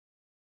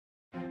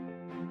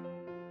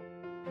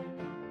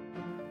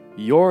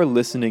You're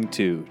listening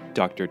to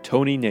Dr.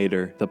 Tony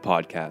Nader, the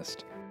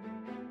podcast,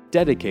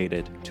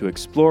 dedicated to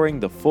exploring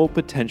the full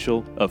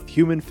potential of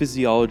human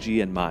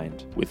physiology and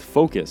mind, with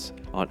focus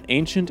on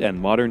ancient and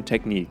modern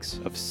techniques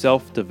of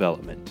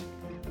self-development.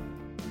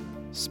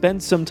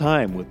 Spend some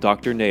time with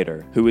Dr.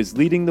 Nader, who is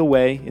leading the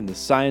way in the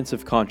science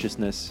of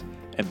consciousness,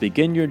 and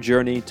begin your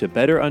journey to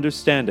better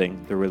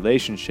understanding the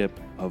relationship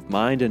of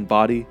mind and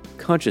body,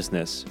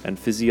 consciousness, and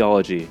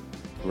physiology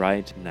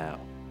right now.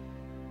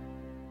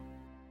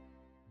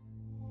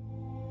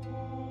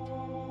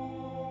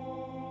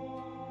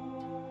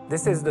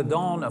 This is the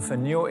dawn of a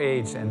new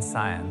age in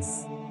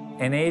science,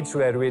 an age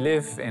where we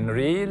live in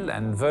real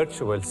and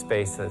virtual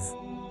spaces,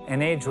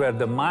 an age where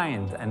the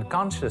mind and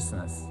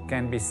consciousness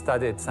can be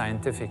studied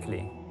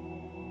scientifically.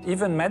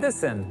 Even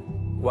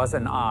medicine was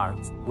an art.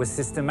 With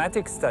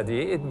systematic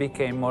study, it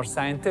became more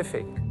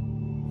scientific.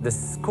 The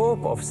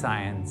scope of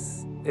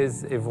science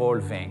is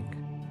evolving.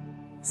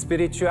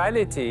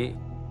 Spirituality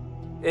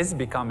is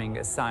becoming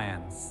a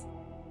science.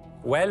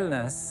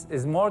 Wellness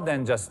is more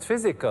than just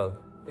physical.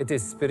 It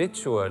is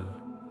spiritual,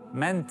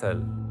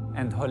 mental,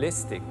 and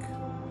holistic.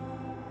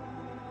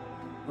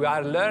 We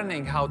are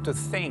learning how to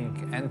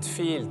think and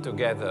feel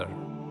together.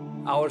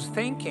 Our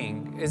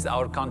thinking is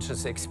our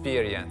conscious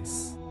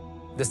experience.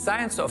 The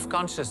science of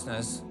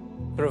consciousness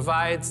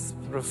provides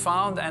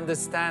profound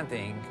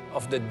understanding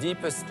of the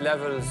deepest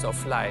levels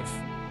of life,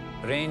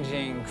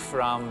 ranging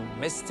from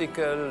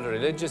mystical,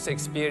 religious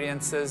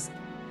experiences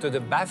to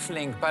the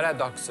baffling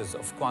paradoxes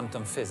of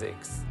quantum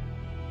physics.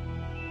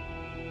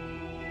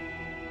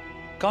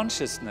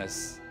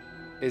 Consciousness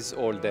is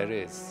all there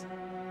is.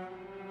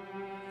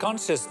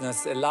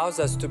 Consciousness allows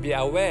us to be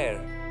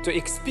aware, to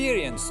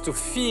experience, to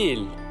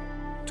feel,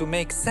 to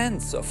make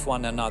sense of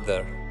one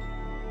another,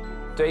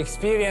 to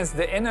experience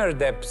the inner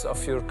depths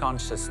of your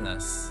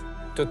consciousness,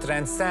 to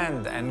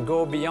transcend and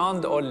go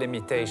beyond all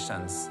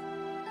limitations,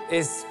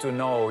 is to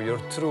know your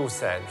true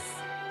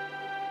self.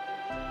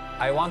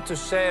 I want to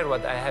share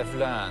what I have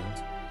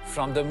learned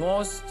from the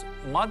most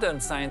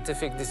modern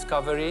scientific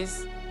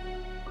discoveries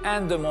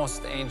and the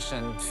most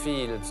ancient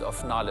fields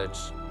of knowledge,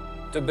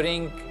 to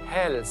bring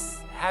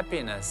health,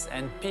 happiness,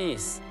 and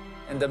peace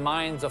in the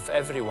minds of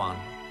everyone,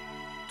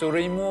 to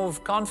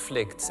remove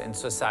conflicts in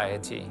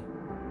society,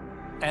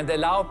 and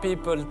allow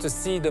people to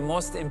see the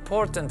most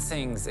important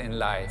things in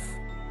life.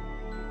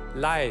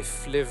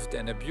 Life lived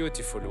in a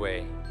beautiful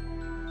way.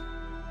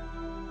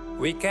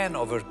 We can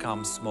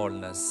overcome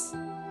smallness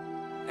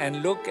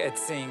and look at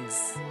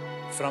things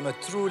from a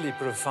truly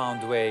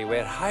profound way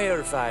where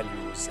higher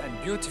values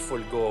and beautiful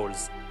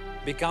goals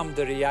become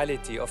the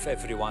reality of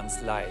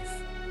everyone's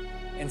life,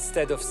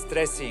 instead of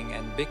stressing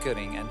and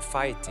bickering and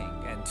fighting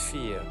and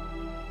fear.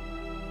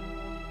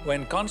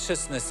 When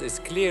consciousness is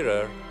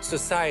clearer,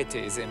 society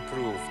is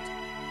improved.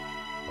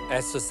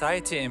 As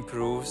society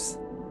improves,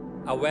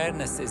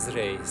 awareness is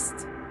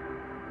raised.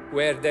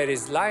 Where there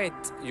is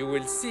light, you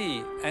will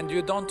see and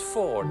you don't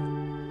fall.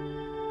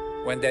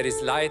 When there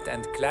is light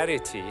and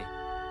clarity,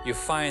 you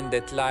find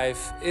that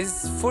life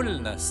is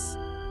fullness,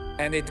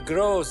 and it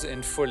grows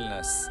in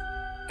fullness.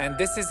 And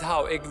this is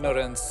how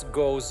ignorance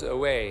goes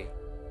away.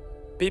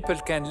 People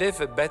can live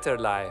a better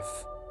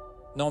life,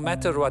 no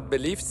matter what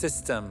belief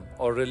system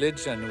or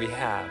religion we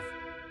have.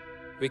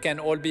 We can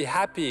all be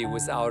happy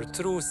with our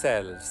true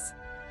selves.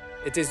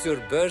 It is your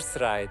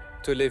birthright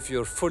to live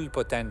your full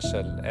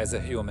potential as a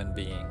human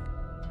being.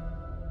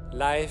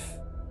 Life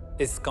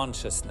is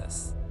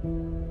consciousness.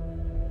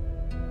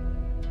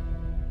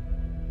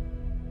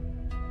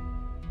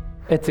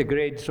 It's a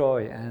great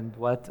joy, and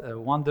what a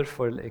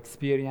wonderful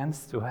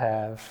experience to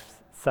have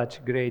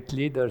such great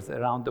leaders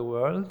around the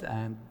world,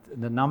 and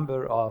the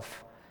number of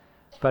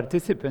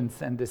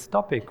participants in this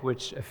topic,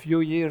 which a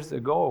few years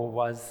ago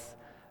was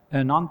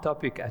a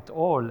non-topic at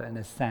all in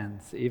a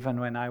sense. Even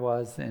when I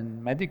was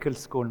in medical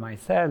school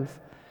myself,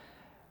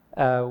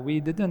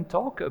 we didn't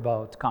talk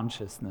about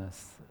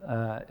consciousness.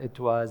 It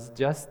was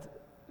just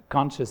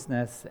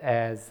consciousness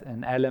as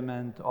an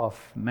element of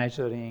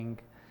measuring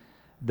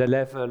the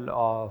level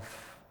of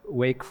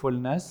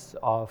wakefulness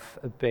of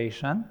a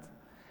patient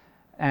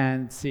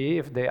and see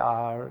if they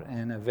are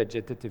in a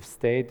vegetative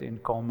state, in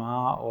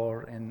coma,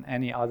 or in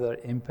any other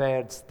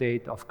impaired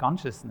state of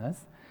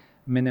consciousness,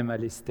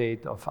 minimally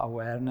state of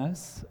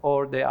awareness,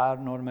 or they are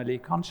normally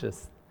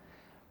conscious.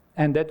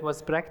 And that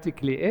was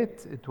practically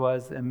it. It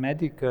was a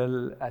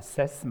medical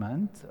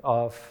assessment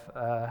of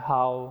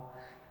how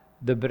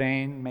the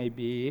brain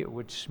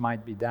which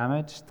might be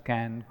damaged,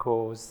 can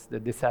cause the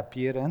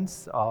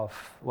disappearance of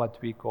what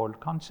we call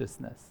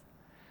consciousness.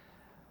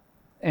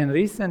 In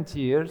recent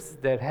years,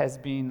 there has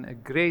been a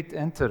great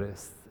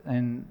interest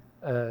in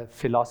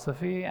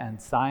philosophy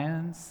and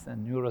science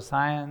and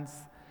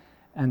neuroscience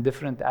and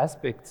different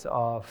aspects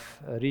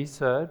of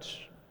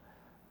research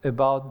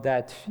about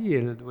that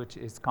field, which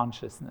is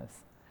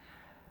consciousness.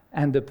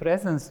 And the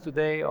presence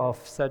today of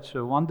such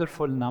a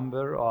wonderful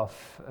number of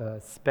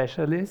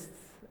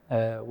specialists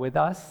with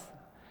us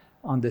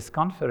on this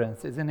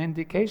conference is an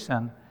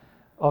indication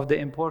of the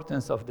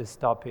importance of this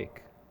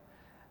topic.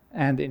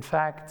 And in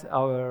fact,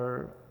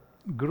 our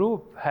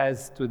group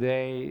has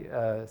today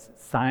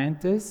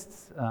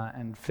scientists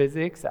in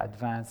physics,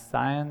 advanced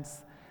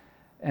science,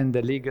 in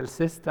the legal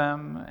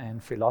system,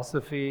 and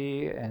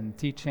philosophy, and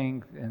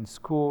teaching in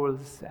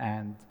schools,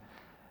 and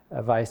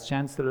vice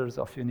chancellors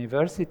of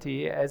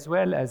university, as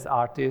well as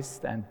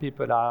artists and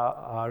people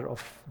are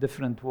of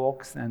different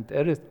walks and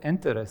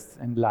interests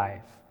in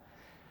life.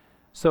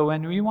 So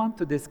when we want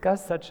to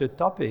discuss such a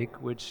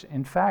topic, which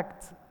in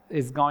fact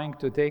is going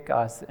to take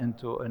us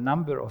into a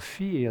number of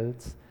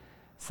fields,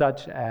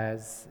 such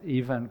as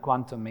even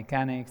quantum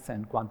mechanics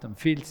and quantum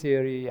field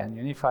theory and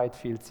unified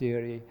field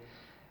theory,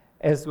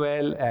 as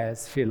well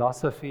as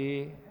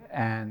philosophy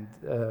and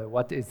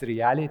what is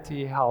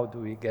reality, how do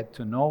we get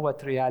to know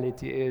what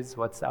reality is,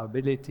 what's our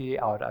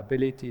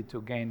ability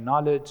to gain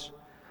knowledge,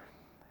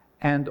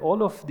 and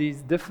all of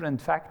these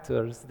different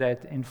factors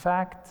that in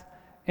fact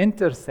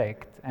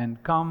intersect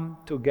and come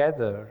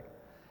together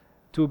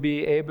to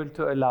be able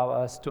to allow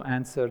us to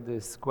answer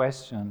this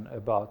question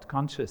about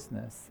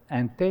consciousness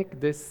and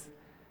take this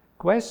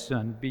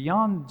question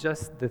beyond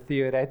just the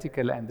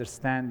theoretical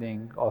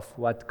understanding of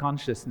what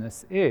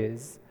consciousness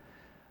is,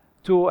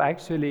 to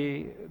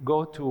actually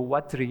go to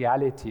what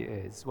reality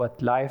is,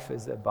 what life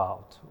is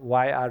about,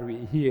 why are we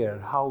here,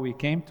 how we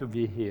came to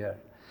be here,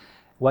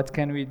 what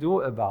can we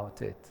do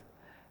about it,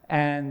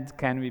 and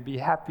can we be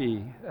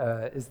happy,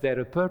 is there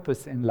a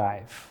purpose in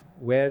life,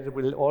 where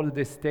will all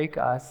this take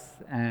us,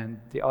 and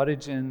the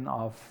origin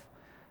of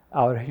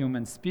our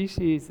human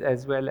species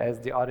as well as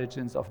the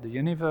origins of the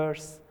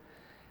universe.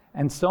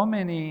 And so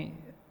many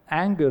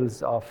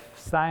angles of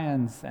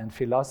science and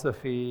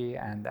philosophy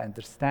and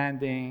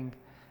understanding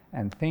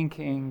and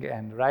thinking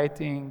and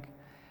writing,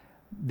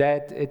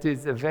 that it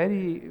is a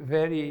very,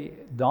 very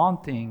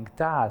daunting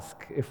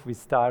task if we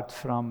start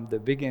from the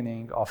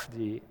beginning of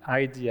the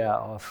idea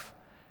of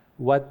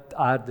what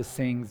are the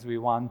things we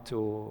want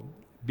to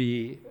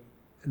be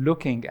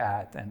looking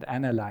at and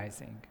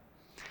analyzing.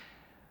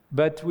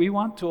 But we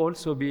want to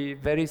also be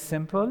very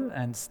simple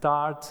and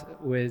start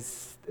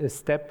with a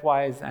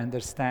stepwise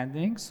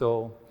understanding.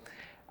 So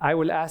I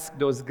will ask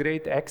those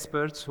great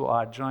experts who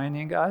are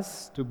joining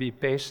us to be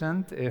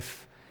patient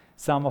if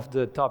some of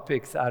the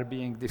topics are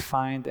being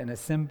defined in a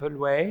simple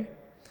way.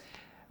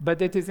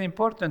 But it is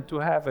important to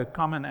have a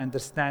common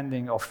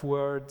understanding of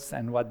words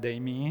and what they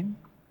mean,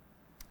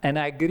 and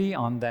agree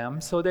on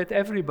them so that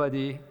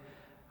everybody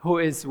who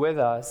is with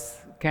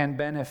us can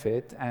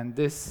benefit, and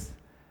this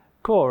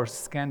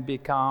course can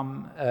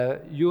become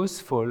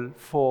useful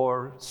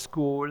for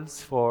schools,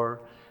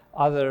 for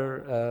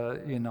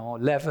other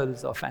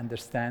levels of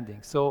understanding.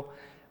 So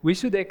we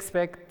should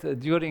expect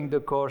during the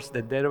course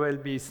that there will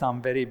be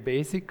some very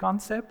basic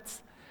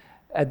concepts.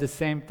 At the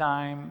same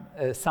time,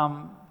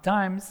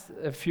 sometimes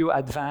a few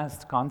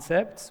advanced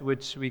concepts,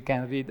 which we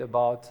can read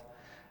about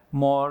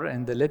more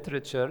in the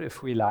literature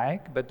if we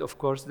like, but of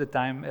course the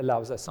time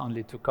allows us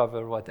only to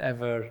cover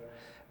whatever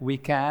we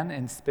can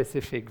in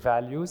specific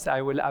values.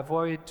 I will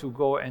avoid to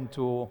go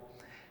into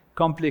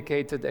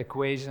complicated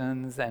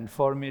equations and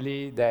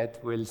formulae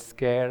that will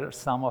scare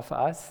some of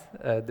us,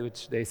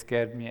 which they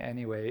scared me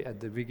anyway at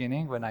the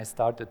beginning when I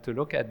started to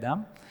look at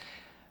them.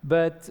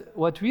 But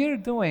what we are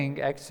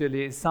doing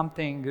actually is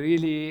something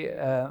really,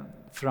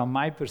 from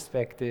my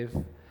perspective,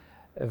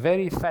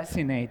 very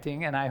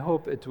fascinating, and I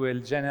hope it will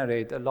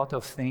generate a lot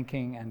of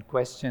thinking and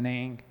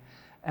questioning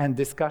and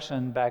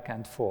discussion back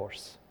and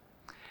forth.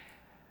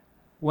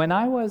 When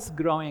I was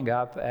growing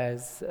up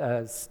as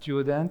a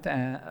student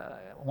and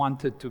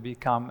wanted to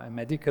become a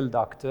medical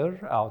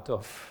doctor out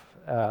of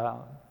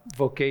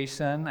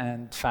vocation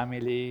and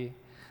family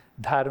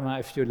dharma,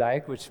 if you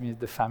like, which means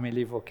the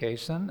family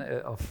vocation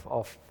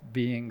of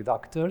being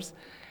doctors,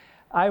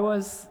 I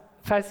was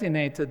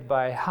fascinated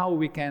by how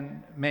we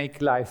can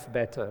make life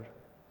better,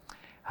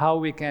 how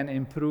we can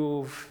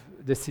improve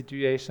the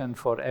situation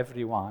for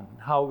everyone,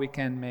 how we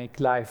can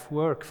make life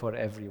work for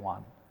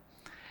everyone.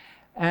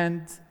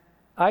 And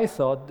I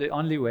thought the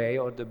only way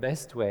or the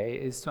best way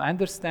is to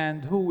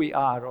understand who we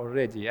are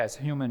already as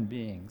human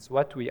beings,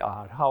 what we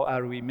are, how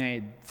are we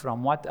made,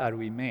 from what are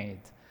we made.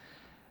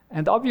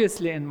 And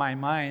obviously in my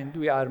mind,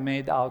 we are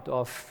made out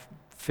of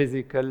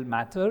physical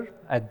matter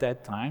at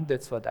that time.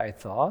 That's what I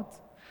thought.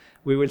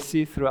 We will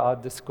see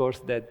throughout this course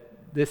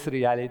that this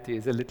reality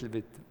is a little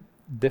bit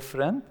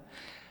different.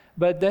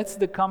 But that's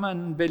the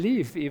common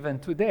belief even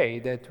today,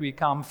 that we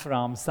come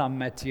from some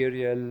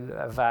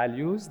material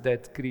values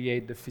that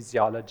create the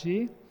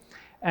physiology,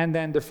 and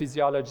then the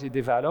physiology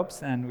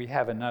develops and we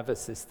have a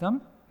nervous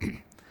system.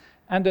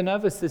 And the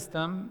nervous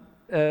system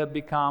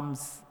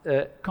becomes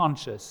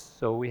conscious.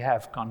 So we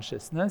have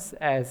consciousness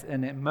as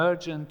an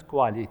emergent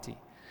quality.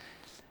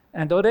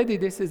 And already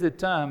this is a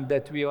term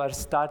that we are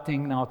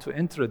starting now to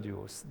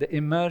introduce, the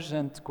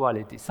emergent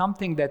quality,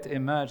 something that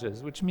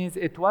emerges, which means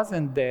it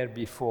wasn't there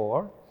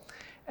before,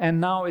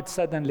 and now it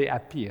suddenly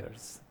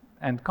appears.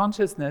 And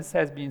consciousness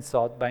has been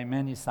thought by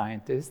many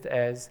scientists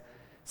as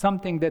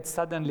something that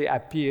suddenly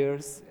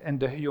appears in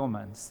the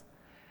humans.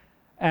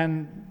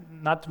 And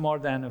not more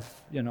than,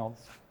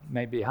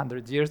 maybe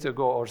 100 years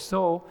ago or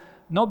so,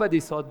 nobody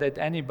thought that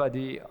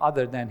anybody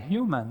other than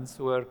humans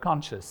were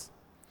conscious.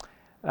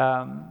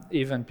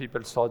 Even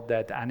people thought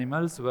that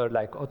animals were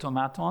like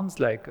automatons,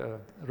 like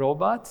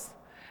robots,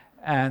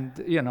 and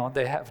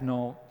they have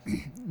no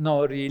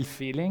real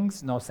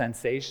feelings, no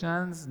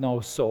sensations, no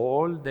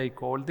soul, they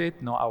called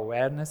it, no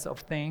awareness of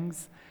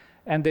things,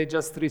 and they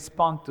just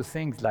respond to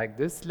things like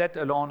this, let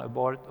alone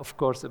of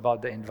course,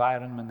 about the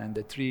environment and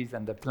the trees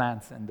and the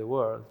plants in the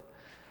world.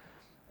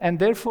 And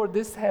therefore,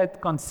 this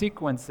had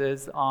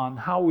consequences on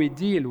how we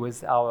deal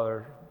with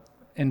our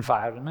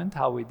environment,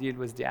 how we deal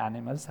with the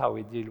animals, how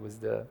we deal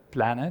with the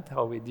planet,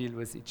 how we deal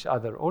with each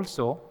other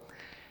also.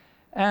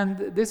 And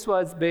this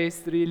was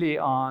based really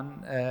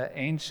on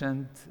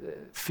ancient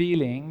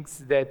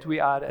feelings that we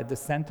are at the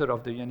center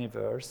of the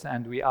universe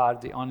and we are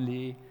the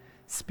only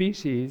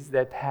species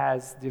that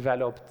has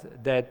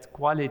developed that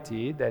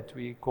quality that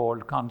we call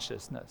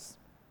consciousness.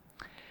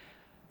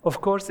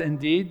 Of course,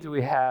 indeed,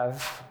 we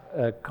have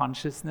a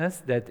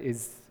consciousness that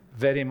is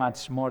very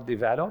much more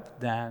developed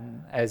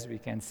than, as we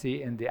can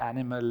see, in the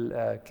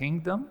animal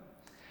kingdom.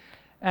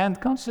 And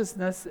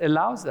consciousness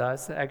allows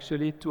us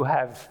actually to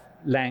have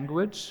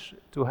language,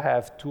 to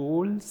have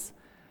tools,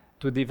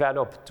 to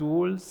develop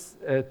tools,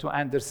 to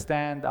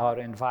understand our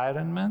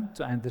environment,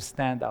 to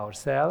understand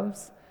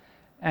ourselves,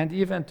 and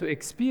even to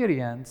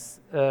experience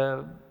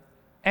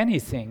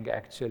anything,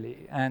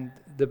 actually. And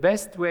the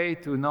best way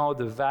to know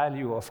the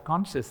value of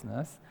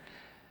consciousness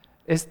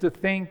is to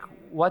think,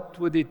 what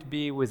would it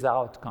be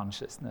without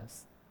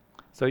consciousness?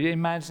 So you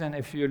imagine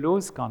if you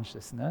lose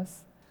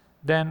consciousness,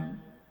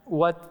 then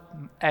what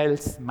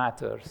else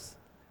matters?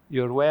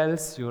 Your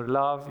wealth, your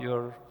love,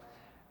 your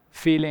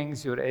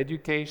feelings, your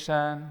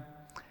education,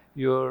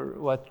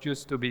 what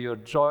used to be your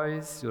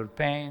joys, your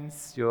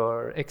pains,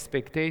 your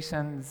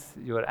expectations,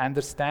 your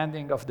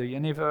understanding of the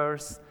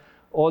universe,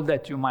 all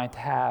that you might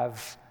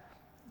have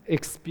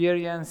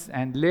experienced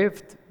and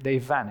lived, they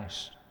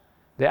vanish.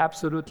 They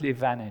absolutely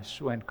vanish.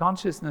 When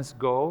consciousness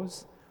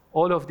goes,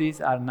 all of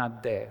these are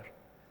not there.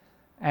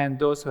 And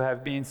those who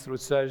have been through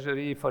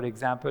surgery, for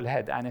example,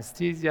 had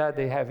anesthesia,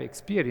 they have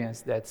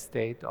experienced that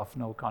state of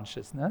no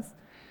consciousness.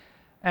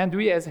 And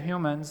we as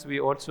humans, we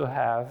also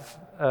have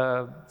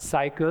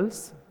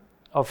cycles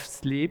of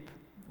sleep,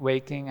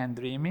 waking and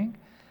dreaming,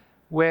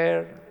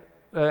 where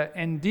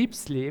in deep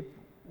sleep,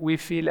 we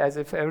feel as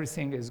if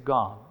everything is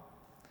gone.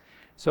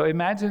 So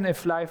imagine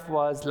if life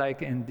was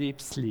like in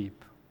deep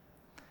sleep.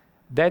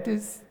 That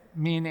is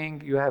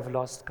meaning you have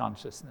lost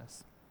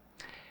consciousness.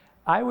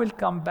 I will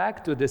come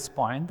back to this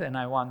point, and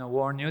I want to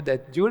warn you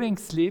that during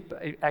sleep,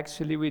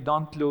 actually, we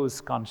don't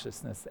lose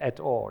consciousness at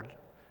all.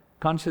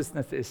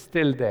 Consciousness is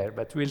still there,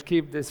 but we'll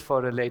keep this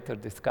for a later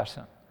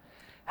discussion.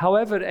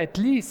 However, at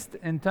least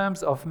in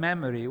terms of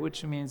memory,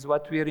 which means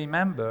what we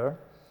remember,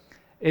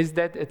 is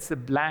that it's a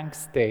blank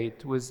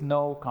state with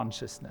no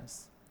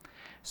consciousness.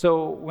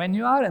 So when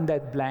you are in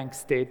that blank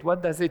state,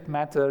 what does it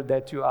matter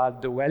that you are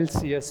the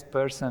wealthiest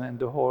person in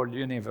the whole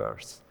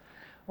universe,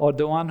 or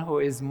the one who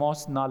is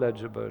most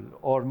knowledgeable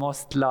or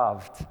most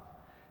loved?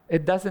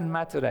 It doesn't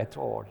matter at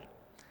all.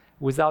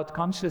 Without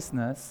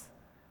consciousness,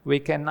 we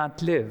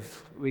cannot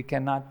live, we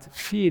cannot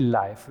feel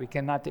life, we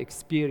cannot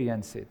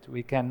experience it,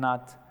 we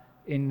cannot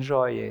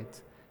enjoy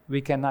it,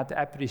 we cannot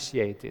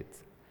appreciate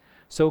it.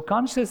 So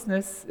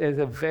consciousness is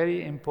a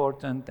very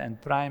important and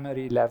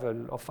primary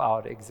level of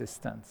our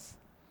existence.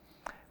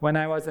 When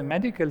I was a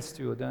medical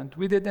student,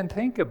 we didn't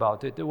think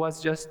about it. It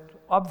was just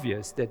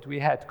obvious that we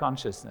had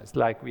consciousness,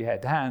 like we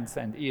had hands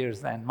and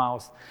ears and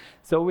mouth.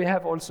 So we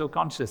have also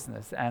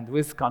consciousness, and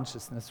with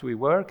consciousness we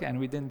work, and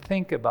we didn't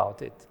think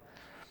about it.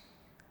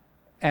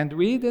 And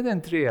we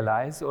didn't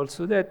realize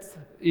also that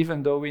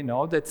even though we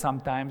know that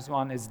sometimes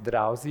one is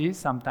drowsy,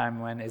 sometimes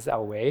one is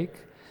awake,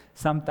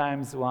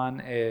 sometimes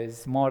one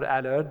is more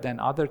alert than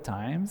other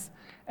times,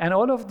 and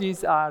all of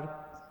these are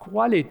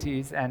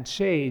qualities and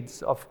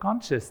shades of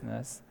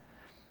consciousness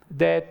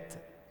that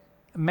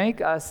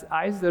make us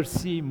either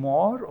see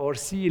more or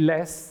see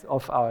less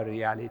of our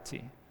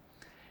reality.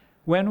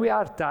 When we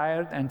are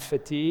tired and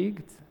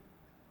fatigued,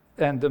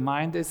 and the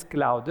mind is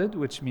clouded,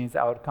 which means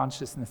our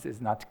consciousness is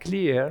not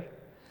clear,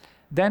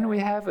 then we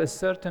have a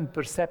certain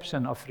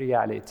perception of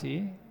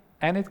reality,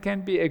 and it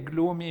can be a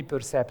gloomy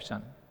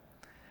perception,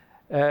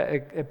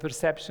 a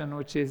perception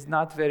which is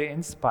not very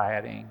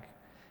inspiring.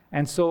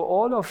 And so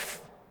all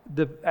of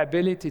the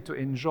ability to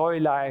enjoy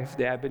life,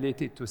 the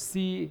ability to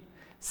see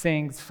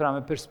things from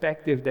a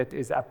perspective that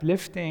is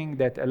uplifting,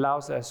 that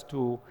allows us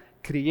to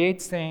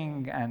create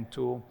things and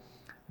to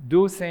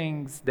do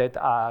things that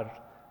are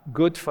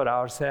good for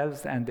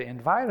ourselves and the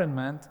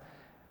environment,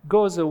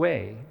 goes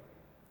away.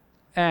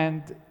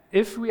 And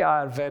if we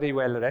are very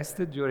well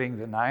rested during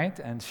the night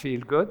and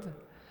feel good,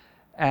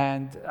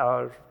 and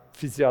our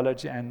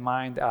physiology and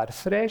mind are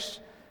fresh,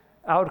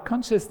 our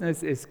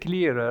consciousness is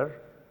clearer,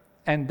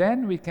 and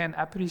then we can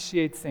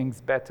appreciate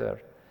things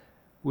better.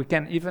 We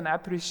can even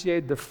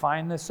appreciate the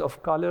fineness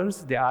of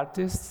colors. The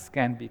artists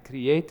can be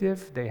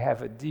creative. They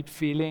have a deep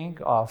feeling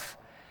of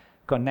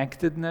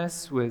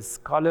connectedness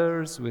with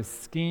colors, with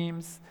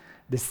schemes.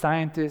 The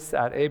scientists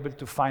are able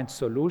to find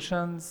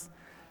solutions.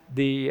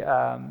 The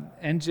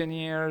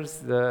engineers,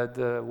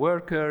 the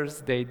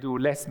workers, they do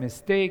less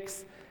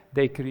mistakes.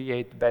 They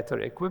create better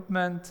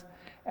equipment.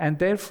 And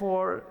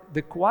therefore,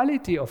 the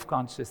quality of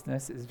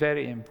consciousness is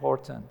very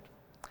important.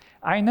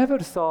 I never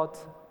thought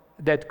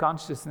that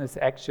consciousness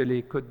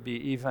actually could be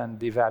even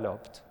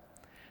developed.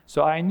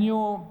 So I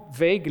knew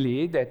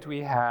vaguely that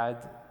we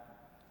had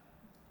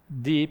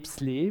deep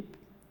sleep,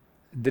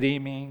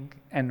 dreaming,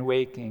 and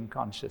waking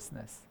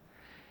consciousness.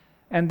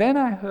 And then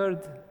I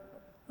heard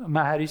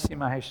Maharishi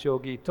Mahesh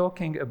Yogi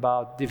talking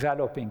about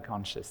developing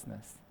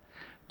consciousness,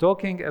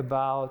 talking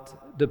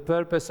about the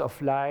purpose of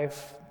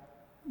life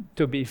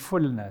to be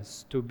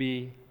fullness, to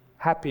be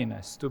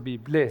happiness, to be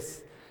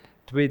bliss,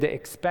 to be the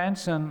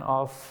expansion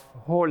of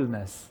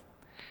wholeness.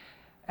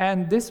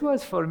 And this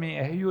was for me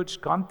a huge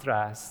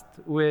contrast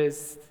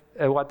with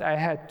what I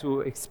had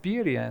to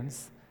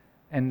experience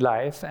in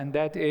life, and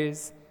that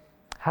is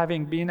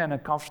having been in a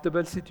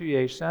comfortable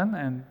situation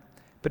and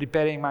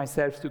preparing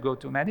myself to go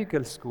to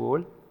medical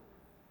school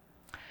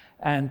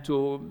and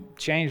to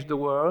change the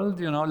world,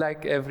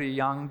 like every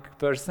young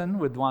person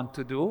would want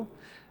to do,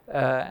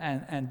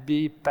 and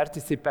be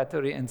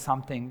participatory in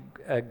something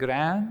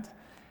grand.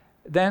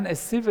 Then a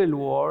civil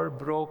war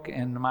broke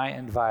in my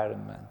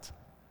environment.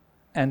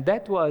 And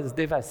that was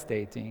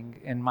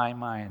devastating in my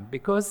mind,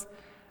 because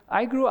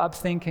I grew up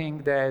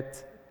thinking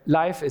that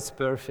life is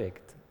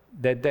perfect,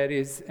 that there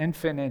is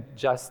infinite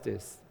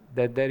justice,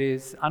 that there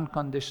is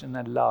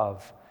unconditional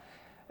love,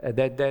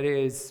 that there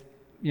is,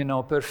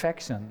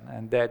 perfection,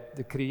 and that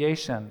the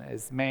creation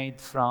is made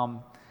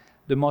from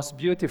the most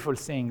beautiful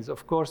things.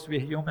 Of course, we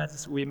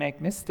humans, we make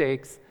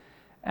mistakes,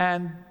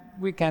 and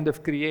we kind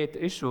of create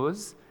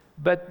issues,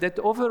 but that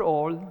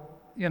overall,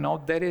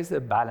 there is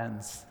a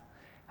balance.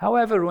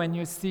 However, when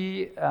you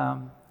see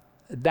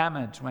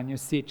damage, when you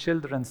see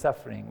children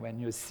suffering, when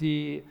you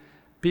see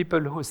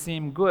people who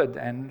seem good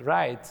and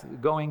right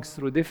going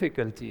through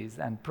difficulties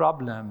and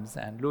problems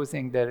and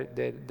losing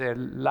their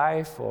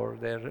life or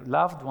their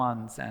loved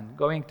ones and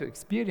going to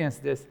experience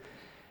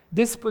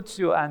this puts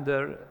you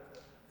under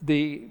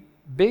the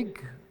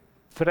big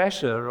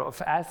pressure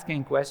of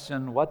asking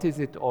question, what is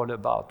it all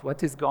about?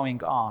 What is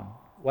going on?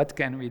 What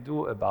can we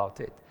do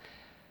about it?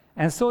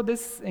 And so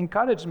this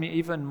encouraged me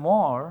even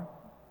more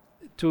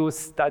to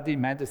study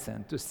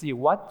medicine, to see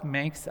what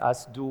makes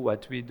us do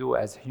what we do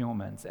as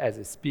humans, as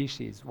a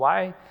species.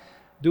 Why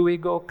do we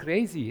go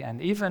crazy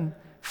and even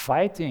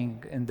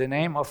fighting in the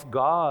name of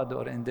God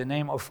or in the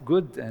name of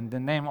good, in the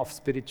name of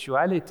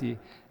spirituality,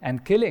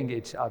 and killing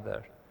each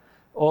other?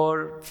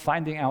 Or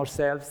finding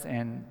ourselves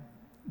in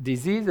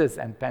diseases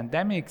and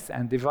pandemics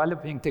and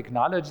developing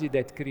technology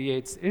that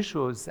creates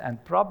issues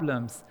and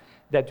problems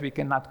that we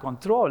cannot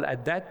control.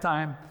 At that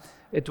time,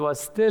 it was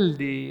still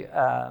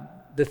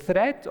the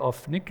threat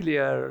of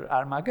nuclear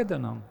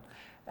Armageddon.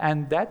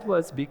 And that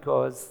was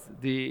because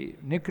the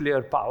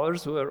nuclear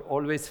powers were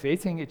always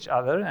facing each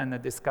other, and a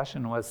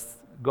discussion was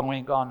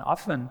going on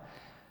often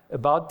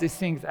about these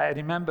things. I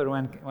remember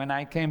when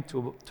I came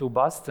to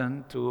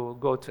Boston to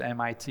go to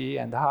MIT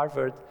and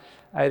Harvard,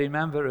 I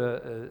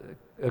remember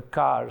a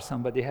car,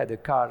 somebody had a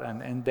car,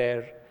 and in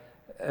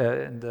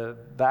the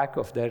back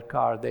of their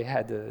car, they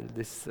had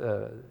this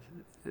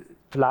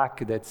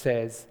plaque that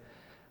says,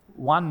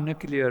 "One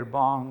nuclear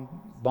bomb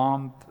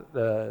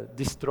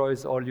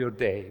destroys all your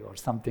day," or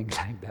something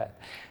like that.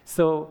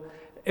 So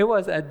it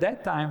was at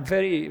that time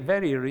very,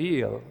 very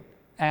real.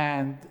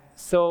 And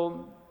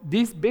so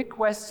these big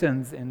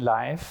questions in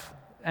life,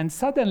 and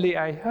suddenly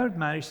I heard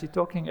Maharishi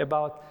talking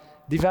about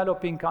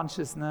developing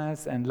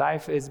consciousness, and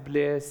life is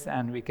bliss,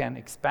 and we can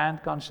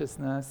expand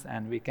consciousness,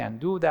 and we can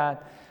do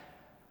that.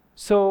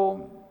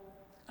 So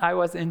I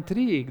was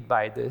intrigued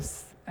by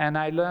this, and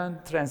I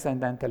learned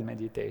transcendental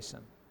meditation.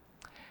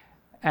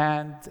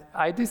 And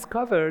I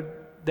discovered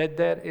that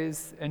there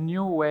is a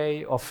new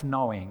way of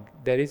knowing,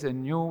 there is a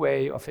new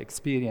way of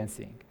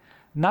experiencing,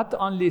 not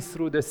only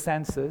through the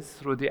senses,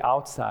 through the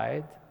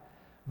outside,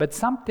 but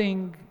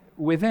something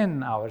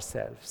within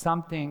ourselves,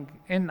 something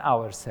in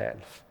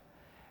ourselves.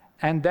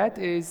 And that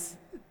is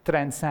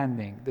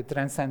transcending, the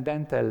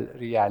transcendental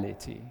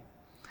reality.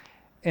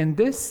 In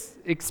this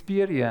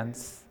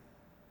experience,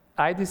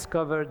 I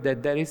discovered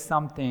that there is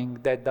something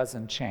that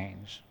doesn't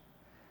change.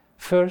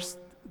 First,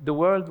 the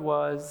world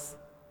was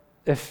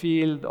a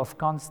field of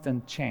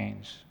constant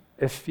change,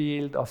 a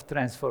field of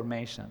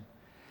transformation,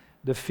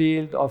 the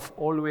field of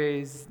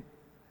always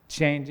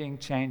changing,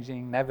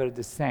 never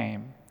the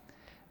same.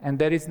 And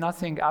there is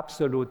nothing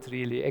absolute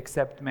really,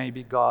 except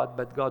maybe God,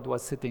 but God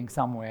was sitting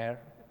somewhere,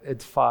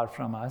 it's far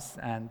from us,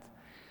 and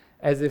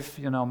as if,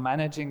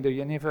 managing the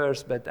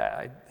universe, but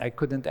I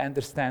couldn't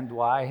understand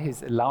why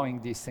he's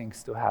allowing these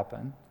things to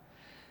happen.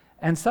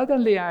 And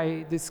suddenly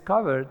I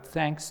discovered,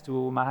 thanks to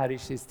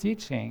Maharishi's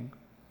teaching,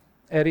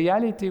 a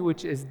reality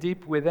which is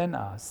deep within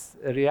us,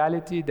 a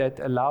reality that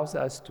allows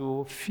us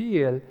to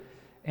feel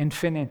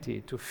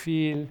infinity, to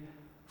feel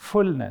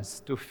fullness,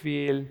 to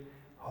feel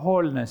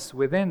wholeness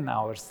within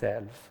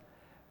ourselves.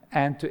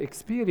 and to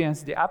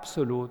experience the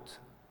absolute,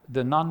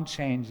 the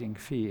non-changing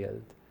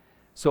field.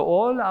 So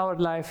all our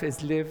life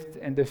is lived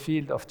in the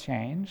field of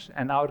change,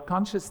 and our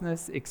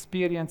consciousness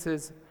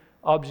experiences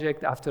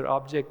object after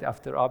object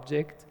after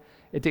object.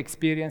 It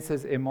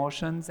experiences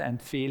emotions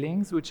and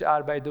feelings, which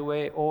are, by the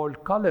way, all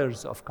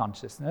colors of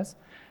consciousness.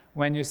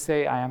 When you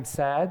say, I am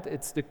sad,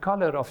 it's the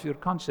color of your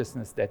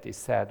consciousness that is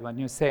sad. When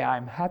you say,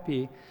 I'm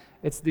happy,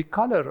 it's the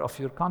color of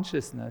your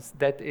consciousness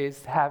that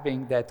is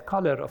having that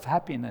color of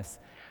happiness.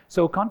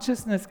 So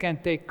consciousness can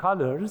take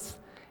colors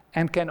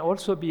and can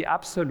also be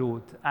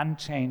absolute,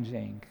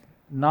 unchanging,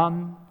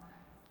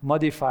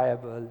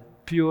 non-modifiable,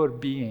 pure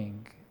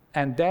being.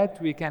 And that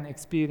we can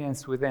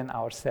experience within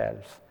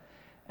ourselves.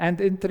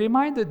 And it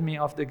reminded me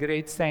of the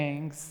great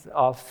sayings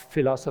of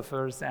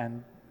philosophers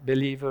and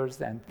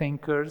believers and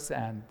thinkers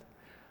and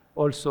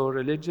also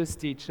religious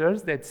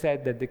teachers that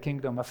said that the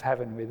kingdom of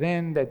heaven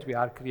within, that we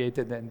are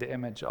created in the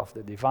image of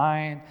the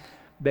divine,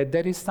 that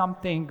there is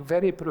something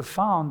very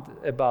profound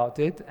about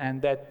it,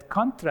 and that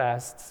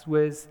contrasts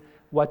with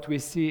what we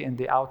see in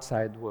the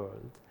outside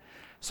world.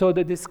 So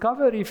the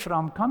discovery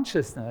from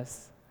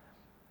consciousness,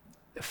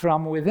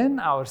 from within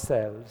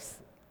ourselves,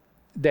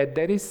 that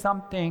there is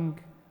something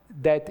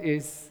that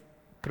is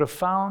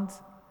profound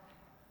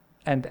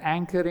and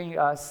anchoring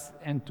us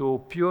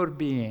into pure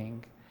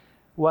being,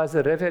 was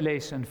a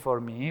revelation for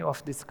me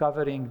of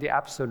discovering the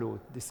absolute,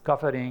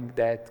 discovering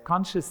that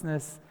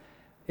consciousness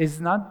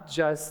is not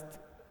just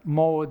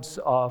modes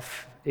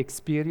of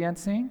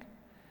experiencing,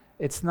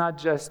 it's not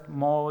just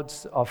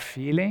modes of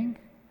feeling,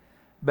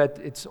 but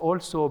it's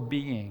also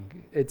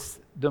being. It's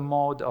the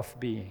mode of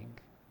being.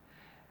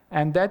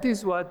 And that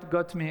is what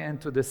got me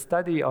into the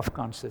study of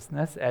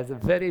consciousness as a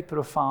very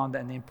profound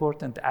and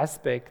important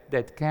aspect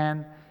that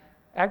can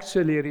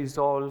actually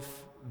resolve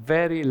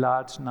very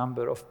large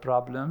number of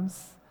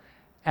problems.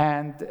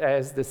 And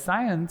as the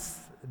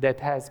science that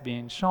has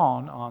been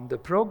shown on the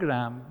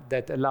program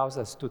that allows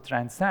us to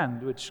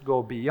transcend, which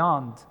go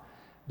beyond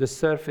the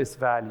surface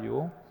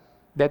value,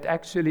 that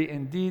actually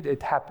indeed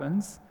it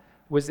happens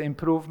with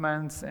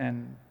improvements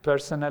in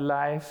personal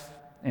life,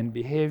 in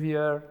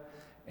behavior,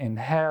 in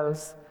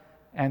health,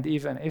 and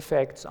even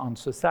effects on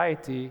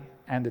society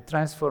and the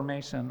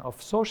transformation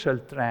of social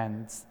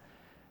trends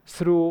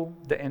through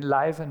the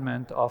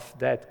enlivenment of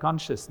that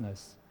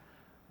consciousness,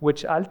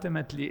 which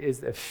ultimately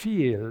is a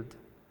field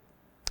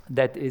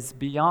that is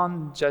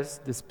beyond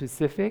just the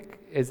specific,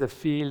 is a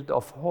field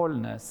of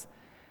wholeness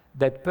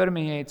that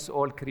permeates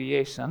all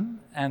creation.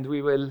 And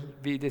we will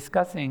be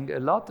discussing a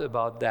lot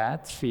about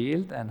that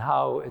field and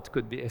how it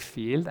could be a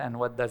field and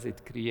what does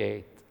it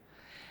create.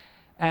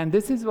 And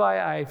this is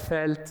why I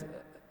felt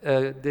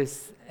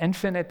this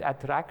infinite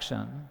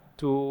attraction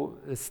to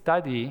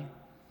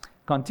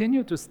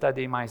continue to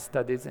study my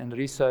studies and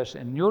research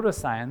in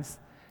neuroscience,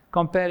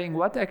 comparing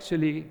what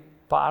actually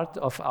part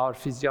of our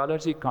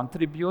physiology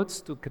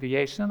contributes to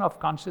creation of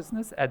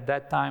consciousness. At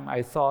that time,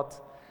 I thought,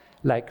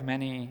 like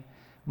many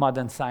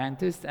modern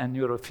scientists and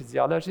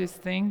neurophysiologists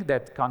think,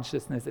 that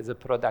consciousness is a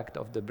product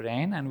of the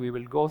brain, and we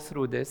will go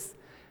through this.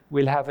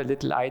 We'll have a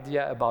little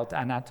idea about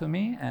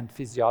anatomy and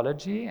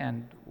physiology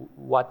and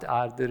what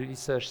are the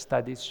research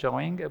studies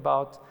showing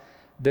about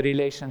the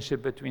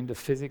relationship between the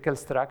physical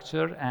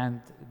structure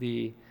and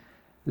the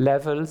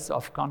levels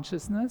of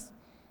consciousness.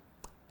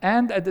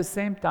 And at the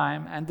same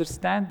time,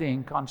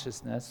 understanding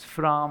consciousness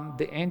from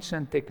the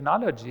ancient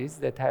technologies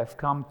that have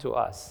come to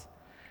us.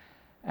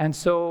 And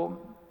so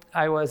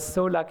I was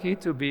so lucky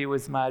to be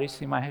with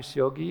Maharishi Mahesh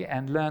Yogi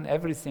and learn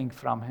everything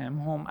from him,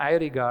 whom I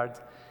regard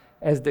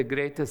as the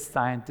greatest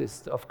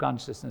scientist of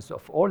consciousness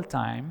of all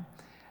time,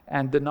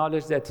 and the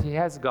knowledge that he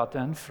has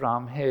gotten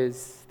from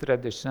his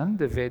tradition,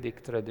 the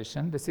Vedic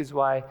tradition. This is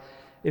why,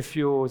 if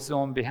you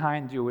zoom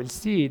behind, you will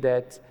see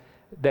that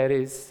there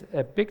is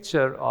a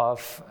picture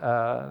of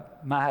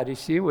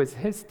Maharishi with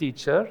his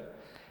teacher,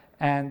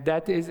 and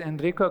that is in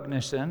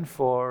recognition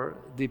for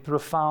the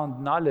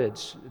profound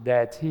knowledge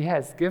that he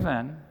has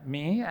given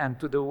me and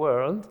to the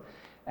world,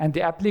 and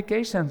the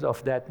applications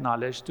of that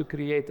knowledge to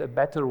create a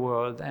better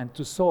world and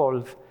to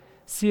solve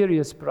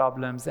serious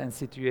problems and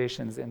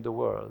situations in the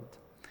world.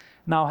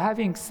 Now,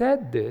 having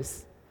said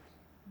this,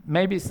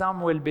 maybe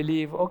some will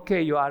believe,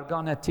 okay, you are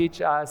going to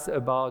teach us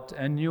about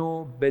a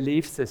new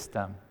belief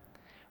system.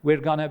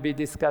 We're going to be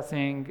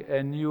discussing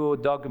a new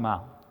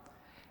dogma.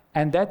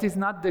 And that is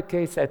not the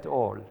case at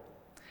all.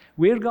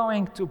 We're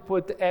going to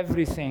put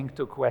everything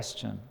to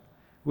question.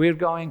 We're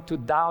going to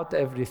doubt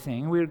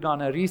everything. We're going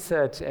to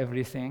research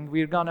everything.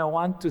 We're going to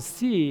want to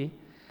see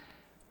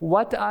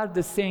what are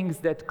the things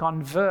that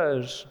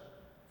converge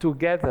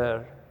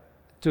together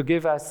to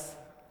give us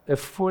a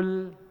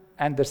full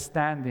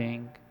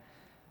understanding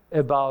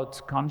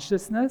about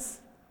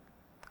consciousness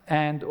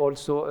and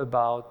also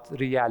about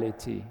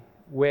reality.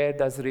 Where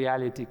does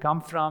reality come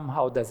from?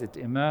 How does it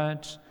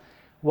emerge?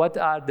 What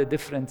are the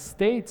different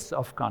states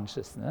of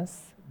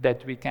consciousness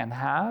that we can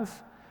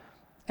have?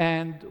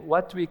 And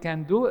what we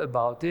can do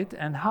about it,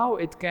 and how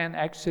it can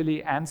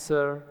actually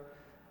answer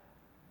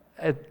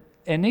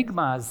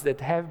enigmas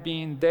that have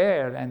been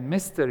there and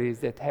mysteries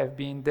that have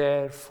been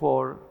there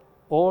for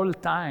all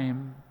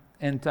time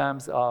in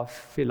terms of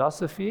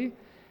philosophy,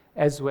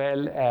 as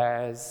well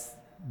as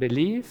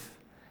belief,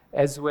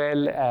 as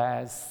well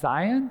as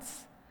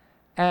science.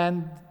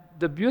 And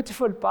the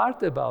beautiful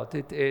part about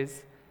it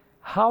is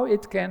how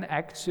it can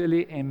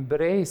actually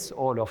embrace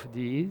all of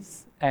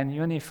these and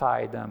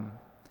unify them.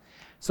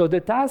 So the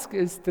task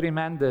is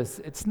tremendous.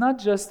 It's not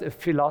just a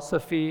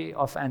philosophy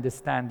of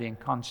understanding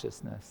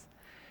consciousness.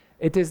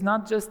 It is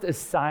not just a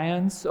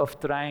science of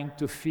trying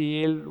to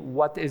feel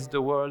what is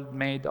the world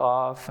made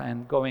of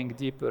and going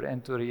deeper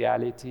into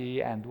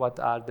reality and what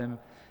are the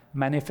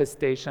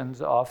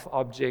manifestations of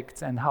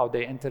objects and how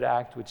they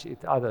interact with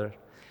each other.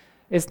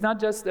 It's not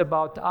just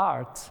about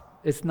art.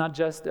 It's not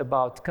just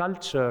about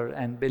culture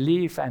and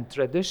belief and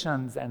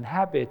traditions and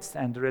habits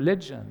and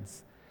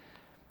religions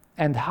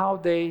and how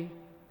they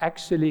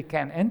actually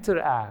can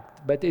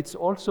interact, but it's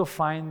also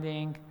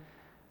finding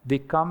the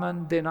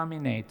common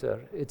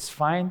denominator. It's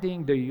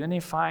finding the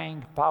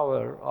unifying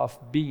power of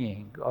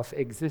being, of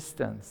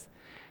existence,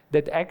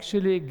 that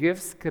actually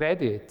gives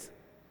credit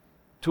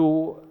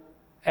to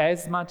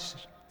as much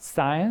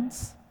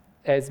science,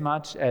 as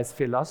much as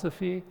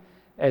philosophy,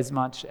 as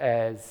much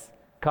as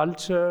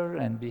culture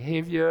and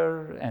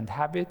behavior and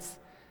habits,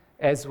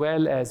 as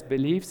well as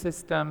belief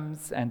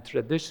systems and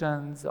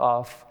traditions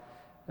of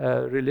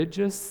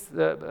religious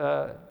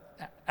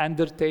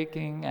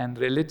undertaking and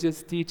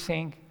religious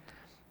teaching.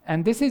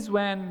 And this is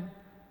when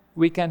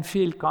we can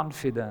feel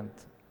confident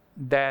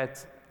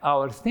that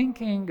our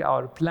thinking,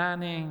 our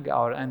planning,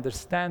 our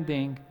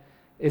understanding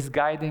is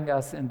guiding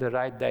us in the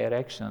right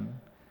direction,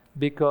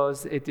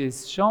 because it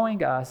is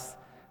showing us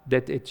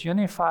that it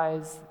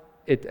unifies,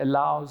 it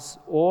allows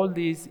all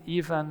these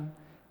even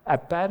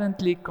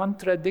apparently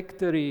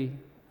contradictory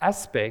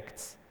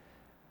aspects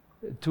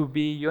to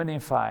be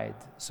unified,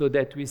 so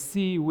that we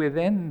see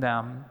within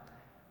them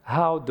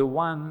how the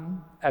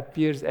one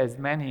appears as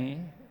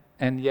many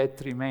and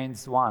yet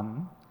remains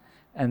one.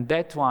 And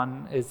that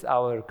one is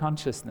our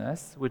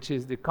consciousness, which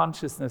is the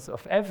consciousness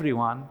of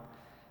everyone,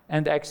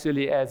 and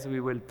actually, as we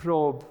will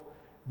probe,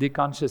 the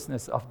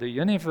consciousness of the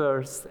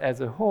universe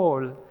as a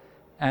whole,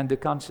 and the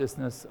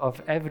consciousness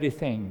of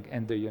everything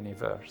in the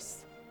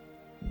universe.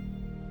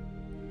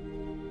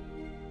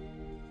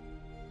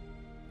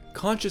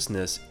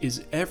 Consciousness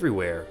is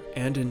everywhere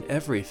and in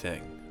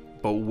everything,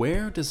 but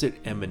where does it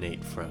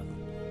emanate from?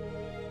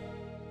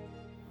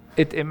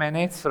 It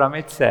emanates from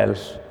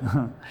itself.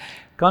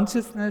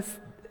 Consciousness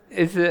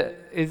is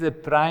a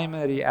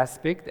primary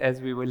aspect, as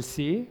we will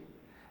see.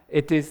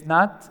 It is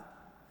not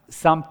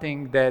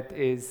something that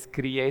is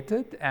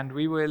created, and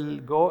we will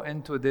go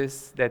into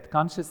this, that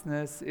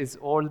consciousness is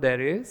all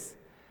there is,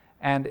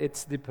 and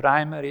it's the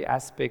primary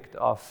aspect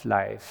of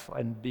life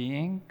and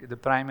being, the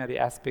primary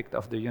aspect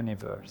of the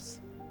universe.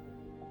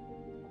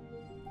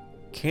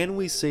 Can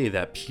we say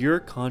that pure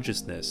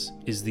consciousness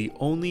is the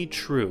only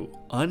true,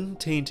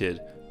 untainted,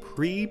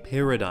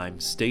 pre-paradigm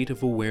state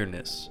of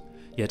awareness,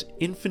 yet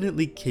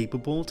infinitely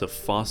capable to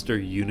foster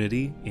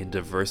unity in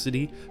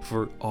diversity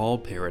for all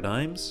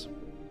paradigms?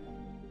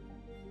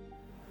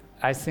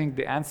 I think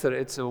the answer,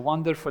 it's a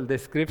wonderful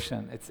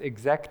description. It's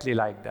exactly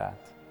like that.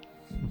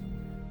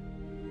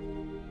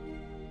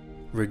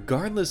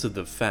 Regardless of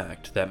the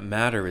fact that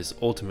matter is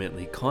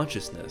ultimately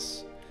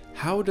consciousness,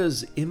 how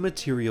does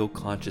immaterial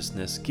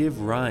consciousness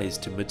give rise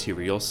to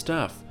material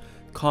stuff,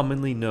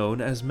 commonly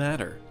known as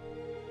matter?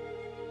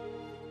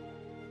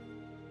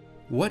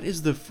 What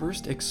is the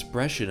first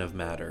expression of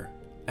matter,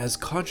 as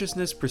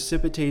consciousness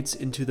precipitates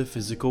into the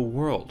physical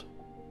world?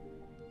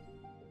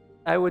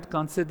 I would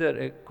consider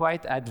a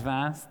quite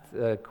advanced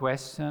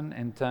question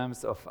in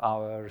terms of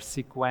our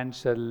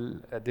sequential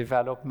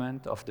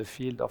development of the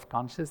field of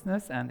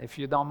consciousness. And if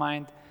you don't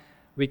mind,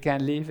 we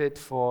can leave it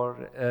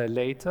for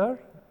later,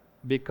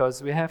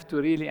 because we have to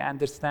really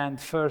understand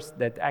first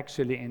that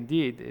actually,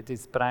 indeed, it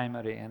is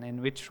primary, and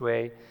in which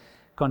way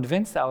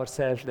convince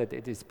ourselves that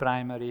it is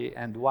primary,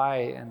 and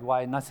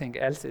why nothing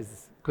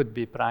else could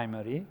be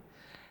primary.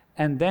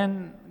 And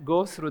then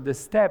go through the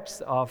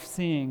steps of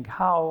seeing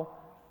how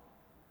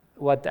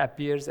what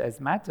appears as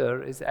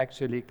matter is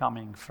actually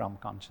coming from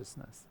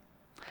consciousness.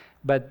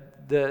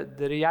 But the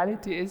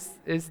reality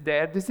is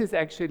there. This is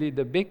actually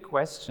the big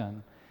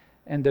question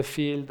in the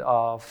field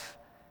of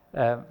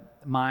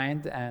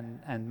mind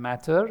and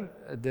matter,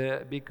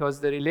 because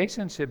the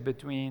relationship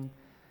between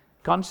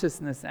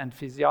consciousness and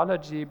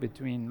physiology,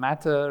 between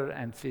matter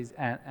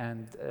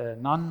and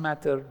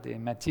non-matter, the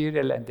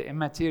material and the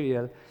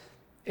immaterial,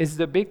 is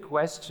the big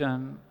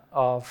question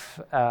of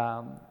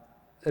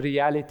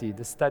reality,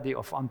 the study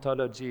of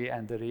ontology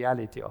and the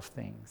reality of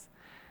things.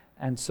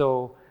 And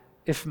so,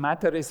 if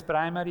matter is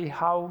primary,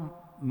 how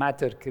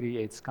matter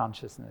creates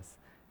consciousness?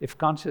 If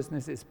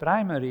consciousness is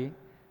primary,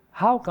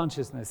 how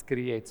consciousness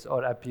creates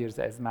or appears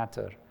as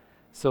matter?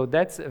 So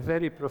that's a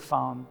very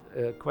profound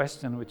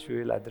question which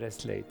we will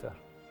address later.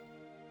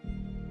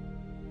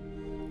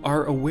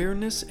 Are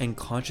awareness and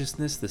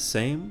consciousness the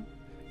same?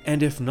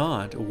 And if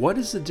not, what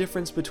is the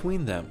difference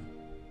between them?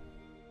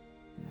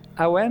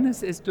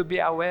 Awareness is to be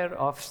aware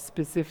of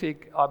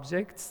specific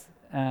objects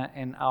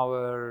in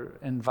our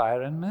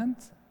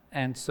environment.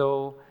 And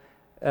so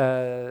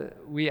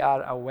we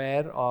are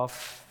aware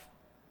of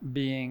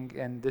being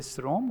in this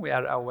room. We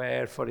are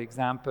aware, for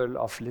example,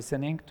 of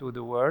listening to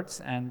the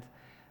words, and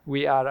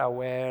we are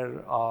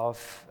aware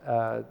of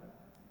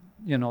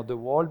the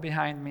wall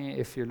behind me,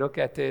 if you look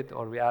at it,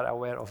 or we are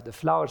aware of the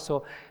flower.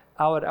 So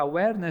our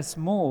awareness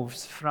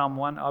moves from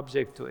one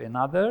object to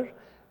another,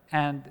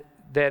 and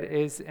there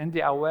is in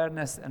the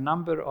awareness a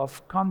number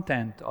of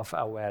content of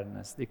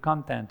awareness, the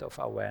content of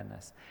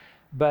awareness.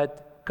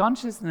 But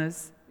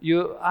consciousness,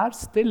 you are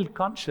still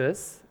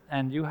conscious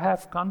and you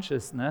have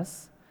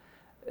consciousness,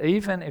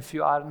 even if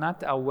you are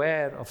not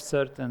aware of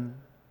certain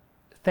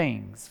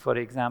things. For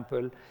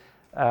example,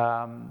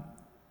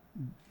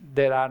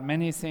 there are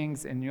many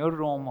things in your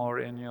room or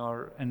in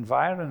your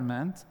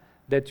environment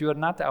that you're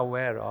not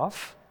aware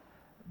of,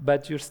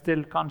 but you're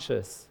still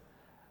conscious.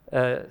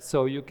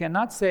 So you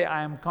cannot say,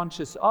 I am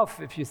conscious of.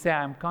 If you say,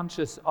 I am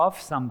conscious of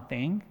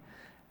something,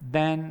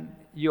 then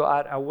you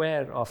are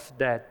aware of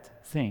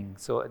that thing.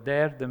 So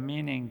there the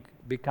meaning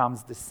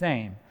becomes the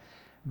same.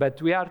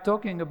 But we are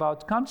talking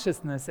about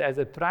consciousness as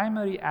a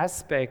primary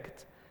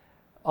aspect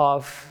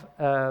of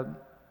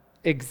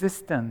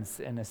existence,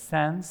 in a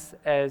sense,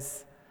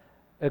 as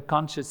a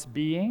conscious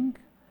being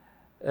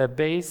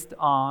based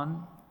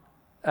on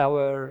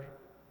our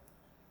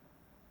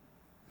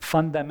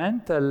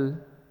fundamental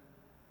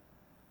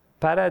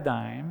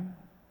paradigm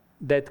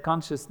that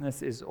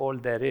consciousness is all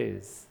there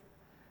is.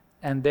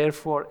 And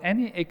therefore,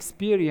 any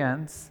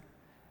experience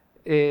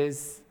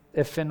is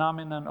a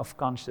phenomenon of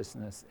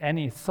consciousness.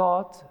 Any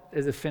thought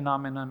is a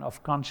phenomenon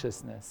of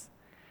consciousness.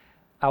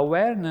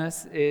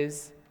 Awareness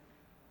is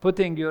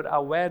putting your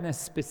awareness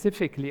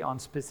specifically on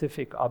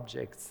specific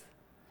objects.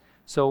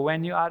 So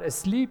when you are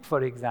asleep,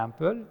 for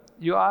example,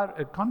 you are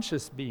a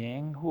conscious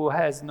being who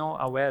has no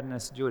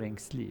awareness during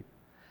sleep.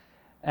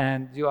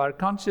 And you are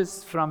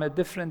conscious from a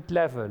different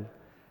level.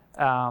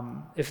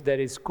 If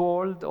there is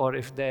cold or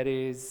if there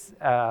is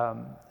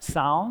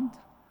sound,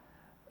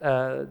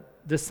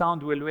 the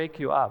sound will wake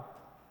you up.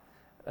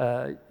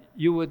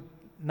 You would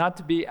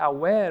not be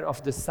aware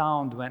of the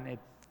sound when it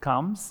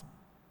comes,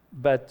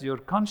 but your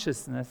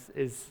consciousness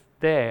is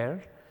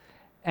there,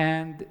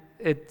 and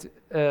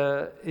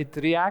it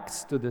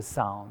reacts to the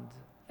sound,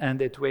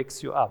 and it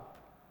wakes you up.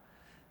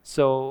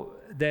 So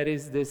there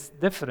is this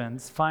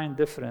difference, fine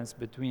difference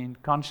between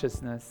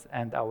consciousness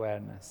and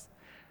awareness.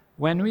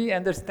 When we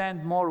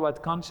understand more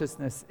what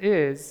consciousness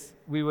is,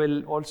 we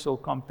will also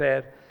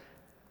compare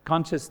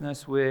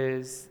consciousness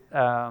with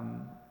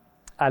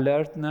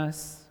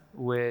alertness,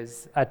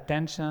 with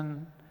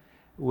attention,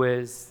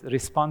 with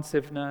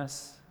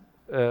responsiveness,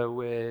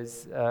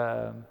 with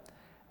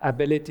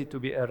ability to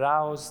be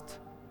aroused,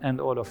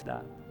 and all of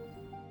that.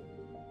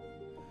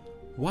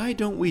 Why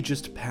don't we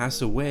just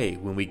pass away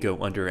when we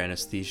go under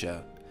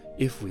anesthesia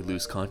if we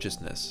lose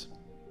consciousness?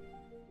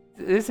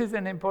 This is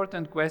an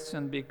important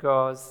question,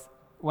 because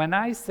when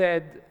I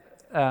said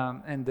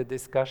in the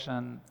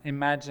discussion,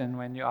 imagine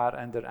when you are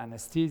under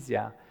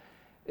anesthesia,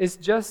 it's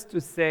just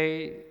to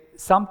say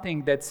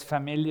something that's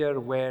familiar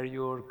where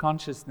your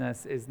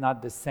consciousness is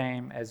not the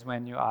same as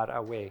when you are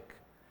awake.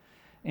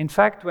 In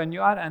fact, when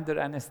you are under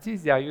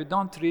anesthesia, you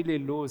don't really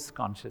lose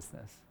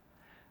consciousness.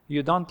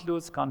 You don't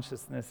lose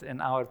consciousness in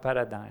our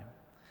paradigm.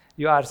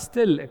 You are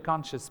still a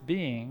conscious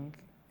being,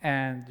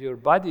 and your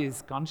body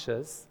is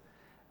conscious,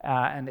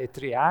 and it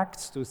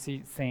reacts to see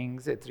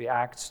things. It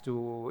reacts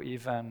to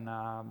even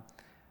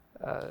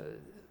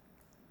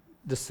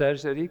the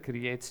surgery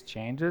creates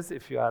changes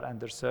if you are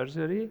under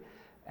surgery,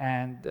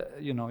 and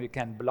you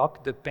can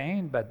block the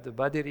pain, but the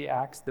body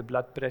reacts, the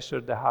blood pressure,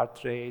 the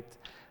heart rate,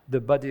 the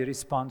body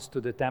responds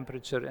to the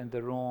temperature in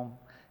the room.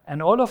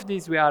 And all of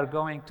these we are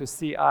going to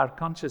see are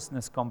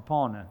consciousness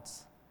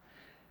components.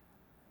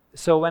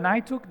 So when I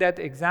took that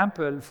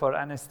example for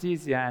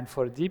anesthesia and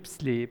for deep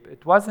sleep,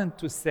 it wasn't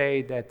to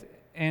say that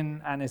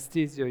in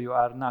anesthesia you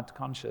are not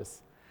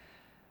conscious.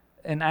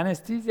 In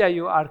anesthesia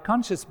you are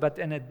conscious, but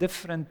in a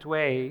different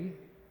way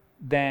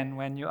than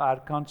when you are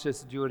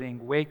conscious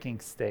during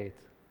waking state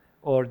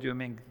or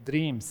during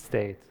dream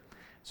state.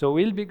 So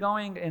we'll be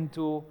going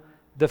into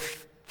the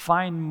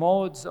fine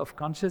modes of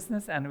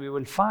consciousness, and we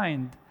will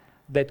find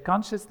that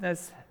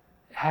consciousness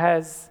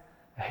has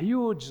a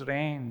huge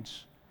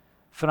range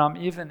from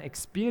even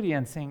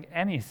experiencing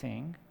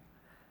anything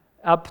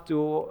up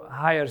to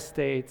higher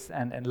states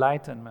and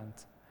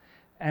enlightenment.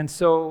 And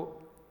so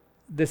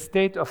the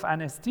state of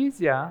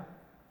anesthesia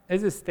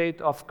is a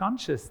state of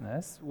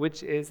consciousness,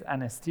 which is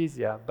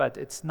anesthesia, but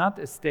it's not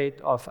a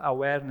state of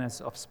awareness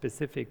of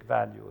specific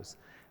values.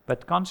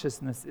 But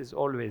consciousness is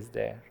always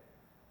there.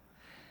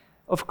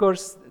 Of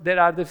course, there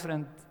are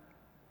different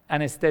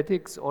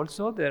anesthetics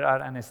also. There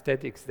are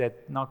anesthetics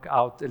that knock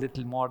out a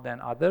little more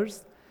than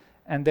others.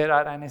 And there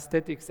are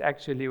anesthetics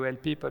actually where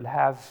people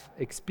have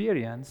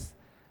experience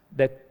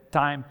that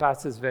time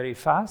passes very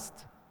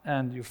fast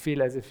and you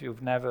feel as if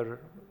you've never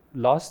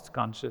lost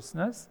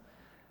consciousness.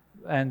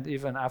 and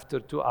even after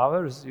 2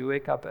 hours, you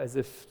wake up as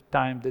if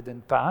time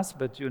didn't pass,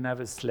 but you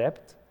never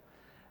slept.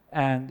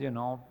 And,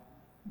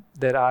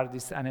 there are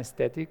these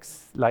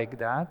anesthetics like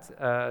that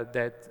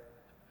that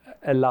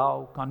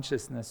allow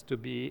consciousness to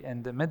be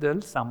in the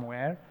middle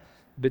somewhere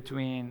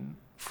between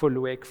full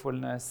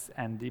wakefulness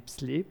and deep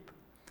sleep.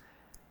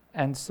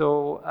 And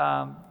so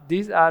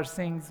these are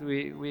things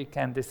we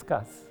can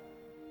discuss.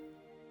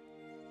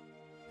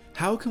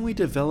 How can we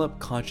develop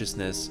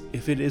consciousness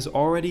if it is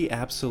already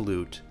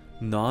absolute,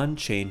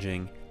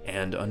 non-changing,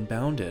 and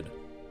unbounded?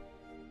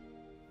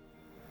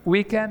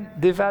 We can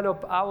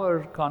develop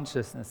our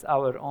consciousness,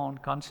 our own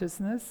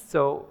consciousness.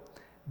 So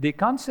the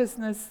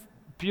consciousness,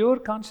 pure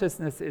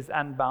consciousness, is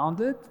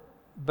unbounded,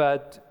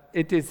 but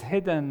it is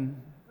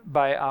hidden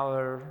by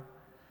our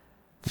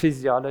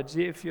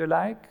physiology, if you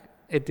like.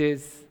 It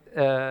is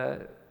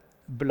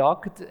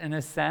blocked in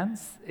a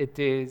sense. It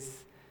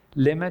is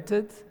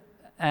limited,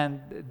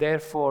 and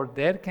therefore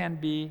there can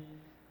be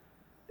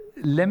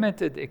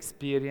limited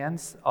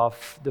experience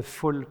of the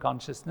full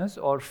consciousness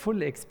or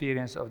full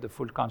experience of the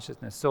full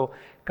consciousness. So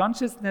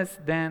consciousness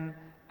then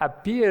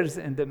appears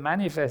in the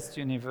manifest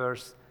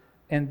universe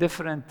in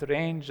different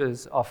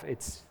ranges of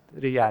its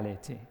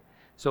reality.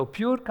 So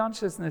pure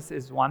consciousness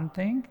is one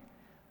thing,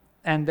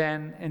 and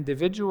then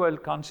individual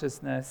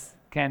consciousness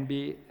can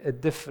be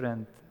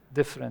different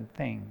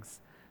things.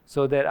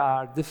 So there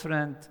are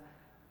different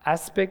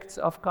aspects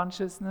of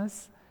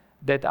consciousness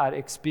that are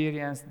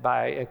experienced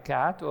by a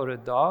cat or a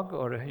dog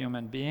or a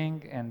human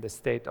being in the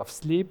state of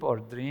sleep or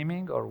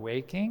dreaming or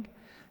waking.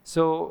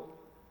 So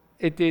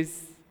it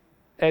is,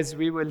 as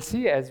we will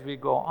see as we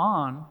go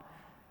on,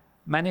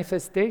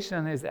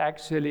 manifestation is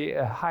actually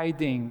a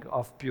hiding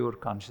of pure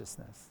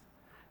consciousness.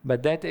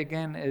 But that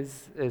again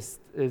is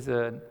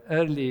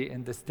early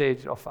in the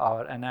stage of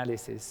our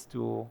analysis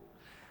to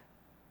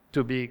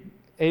be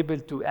able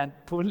to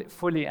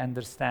fully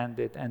understand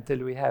it until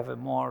we have a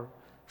more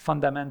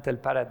fundamental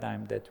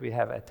paradigm that we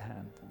have at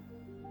hand.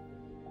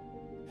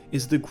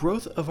 Is the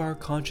growth of our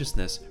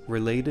consciousness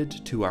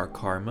related to our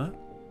karma?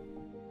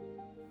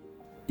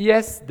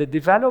 Yes, the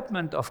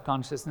development of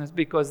consciousness,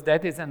 because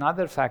that is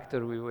another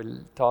factor we will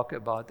talk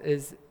about,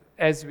 is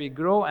as we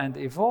grow and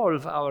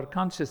evolve, our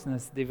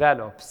consciousness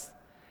develops.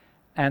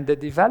 And the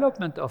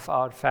development of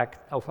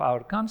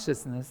our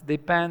consciousness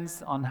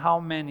depends on how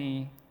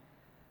many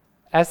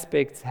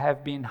aspects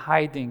have been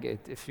hiding it,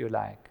 if you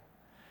like.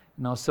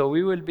 So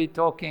we will be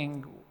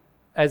talking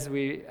as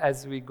we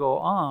go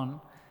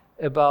on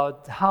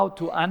about how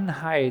to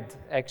unhide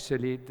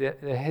actually the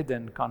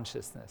hidden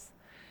consciousness.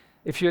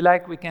 If you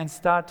like, we can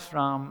start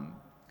from,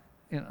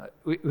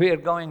 we are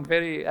going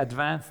very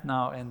advanced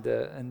now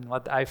in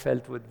what I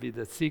felt would be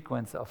the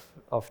sequence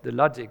of the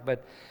logic,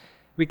 but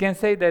we can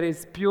say there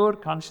is pure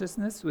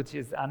consciousness, which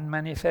is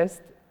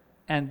unmanifest,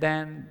 and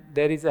then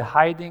there is a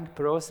hiding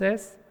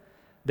process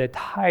that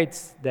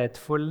hides that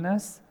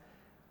fullness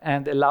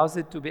and allows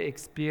it to be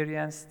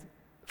experienced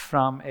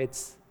from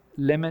its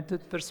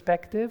limited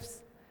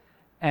perspectives.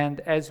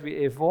 And as we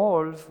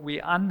evolve, we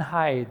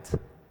unhide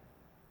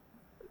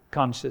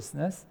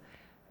consciousness,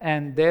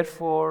 and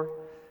therefore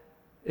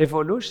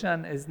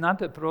evolution is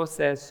not a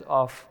process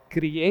of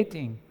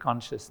creating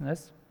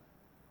consciousness,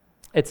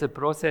 it's a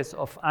process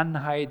of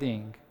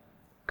unhiding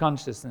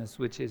consciousness,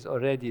 which is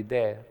already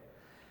there.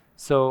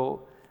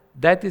 So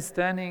that is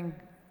turning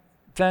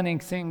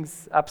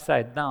things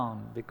upside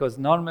down, because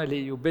normally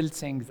you build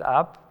things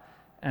up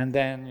and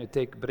then you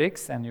take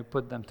bricks and you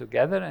put them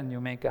together and you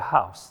make a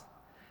house.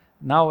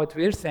 Now what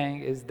we're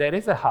saying is there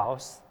is a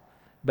house,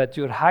 but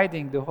you're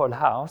hiding the whole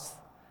house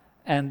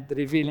and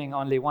revealing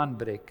only one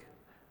brick.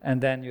 And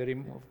then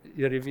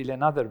you reveal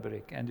another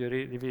brick, and you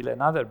reveal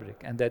another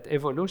brick. And that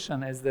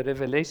evolution is the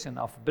revelation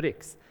of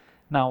bricks.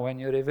 Now when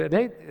you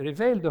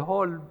remove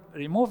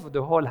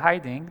the whole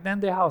hiding,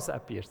 then the house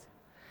appears.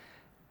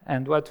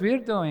 And what we're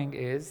doing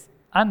is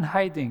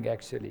unhiding,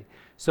 actually.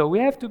 So we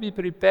have to be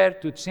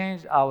prepared to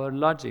change our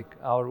logic,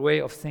 our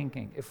way of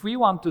thinking. If we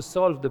want to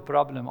solve the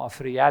problem of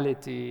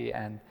reality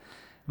and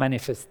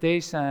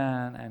manifestation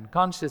and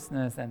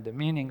consciousness and the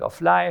meaning of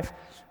life,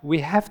 we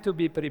have to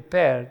be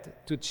prepared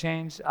to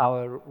change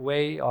our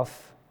way of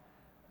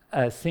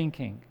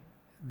thinking.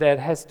 There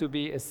has to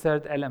be a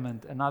third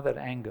element, another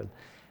angle.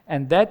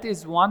 And that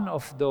is one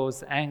of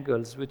those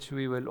angles which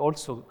we will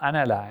also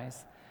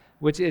analyze,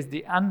 which is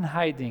the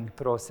unhiding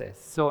process.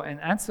 So in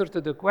answer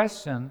to the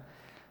question,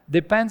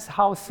 depends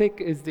how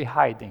thick is the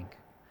hiding.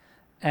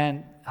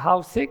 And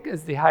how thick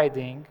is the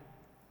hiding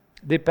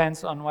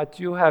depends on what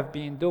you have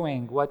been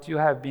doing, what you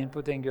have been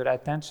putting your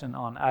attention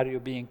on. Are you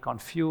being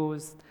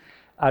confused?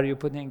 Are you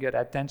putting your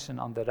attention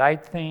on the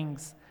right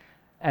things?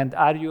 And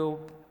are you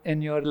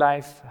in your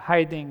life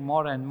hiding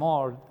more and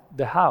more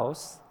the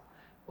house,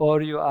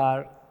 or you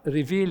are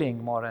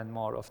revealing more and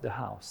more of the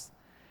house?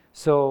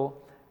 So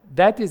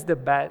that is the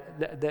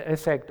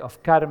effect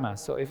of karma.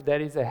 So if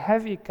there is a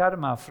heavy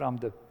karma from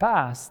the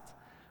past,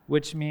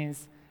 which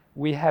means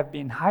we have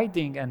been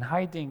hiding and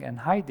hiding and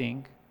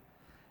hiding,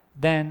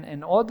 then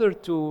in order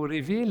to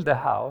reveal the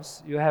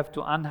house, you have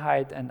to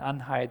unhide and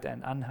unhide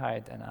and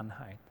unhide and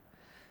unhide.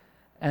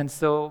 And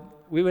so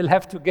we will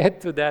have to get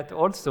to that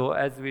also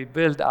as we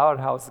build our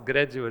house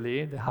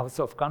gradually, the house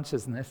of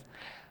consciousness.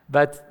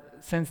 But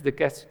since the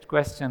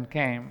question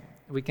came,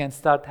 we can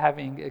start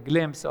having a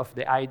glimpse of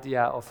the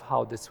idea of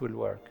how this will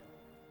work.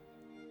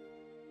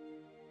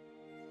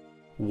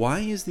 Why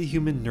is the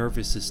human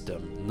nervous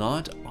system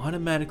not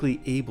automatically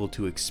able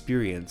to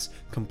experience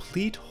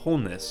complete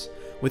wholeness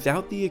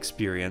without the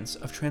experience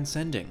of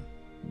transcending?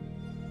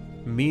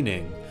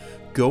 Meaning,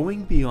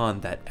 going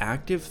beyond that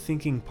active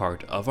thinking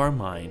part of our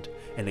mind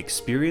and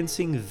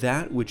experiencing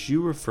that which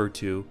you refer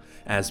to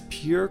as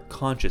pure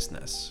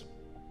consciousness.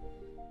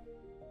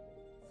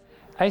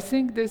 I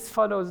think this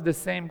follows the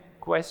same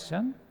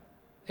question.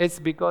 It's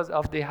because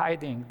of the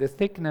hiding, the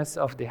thickness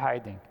of the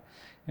hiding.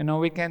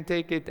 We can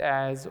take it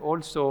as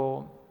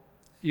also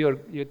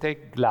you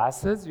take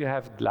glasses, you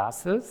have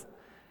glasses,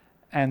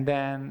 and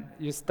then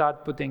you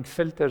start putting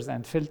filters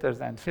and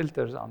filters and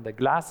filters on the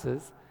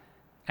glasses,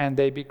 and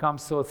they become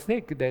so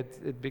thick that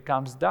it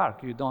becomes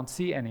dark. You don't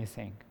see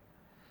anything.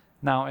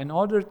 Now, in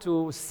order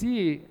to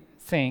see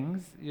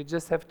things, you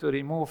just have to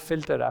remove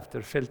filter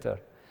after filter.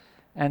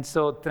 And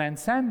so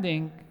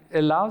transcending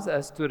allows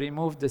us to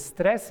remove the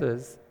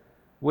stresses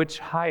which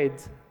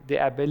hide the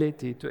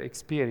ability to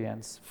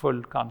experience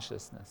full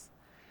consciousness.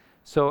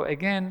 So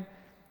again,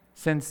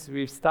 since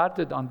we've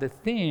started on the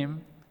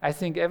theme, I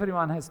think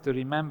everyone has to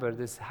remember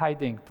this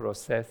hiding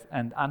process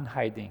and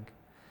unhiding.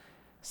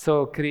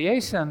 So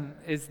creation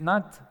is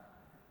not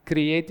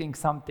creating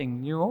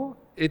something new,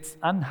 it's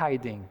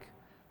unhiding.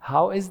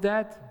 How is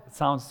that? It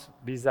sounds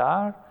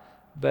bizarre,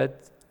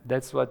 but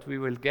that's what we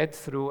will get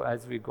through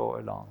as we go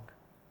along.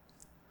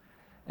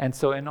 And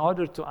so in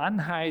order to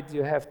unhide,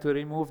 you have to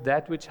remove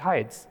that which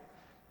hides.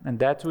 And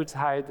that which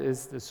hides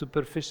is the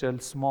superficial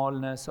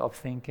smallness of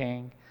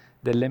thinking,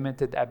 the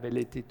limited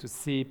ability to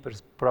see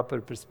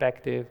proper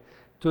perspective,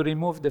 to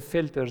remove the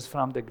filters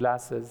from the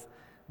glasses,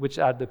 which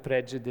are the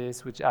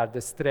prejudice, which are the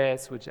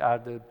stress, which are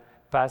the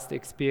past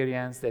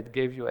experience that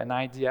gave you an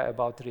idea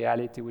about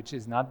reality, which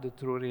is not the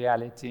true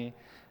reality.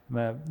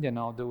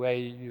 The way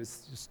you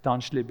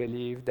staunchly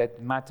believe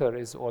that matter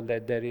is all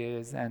that there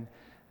is, and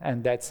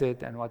that's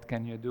it, and what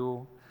can you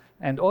do?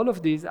 And all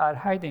of these are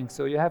hiding,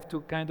 so you have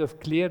to kind of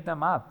clear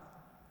them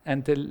up.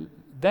 Until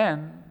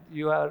then,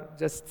 you are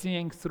just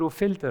seeing through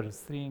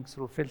filters.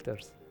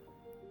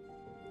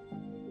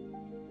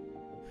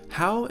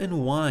 How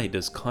and why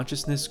does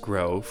consciousness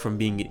grow from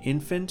being an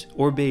infant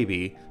or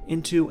baby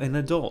into an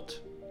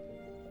adult?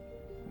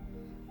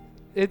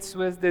 It's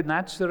with the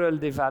natural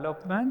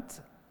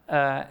development,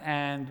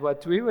 and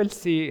what we will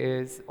see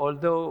is,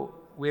 although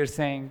we're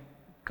saying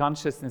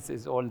consciousness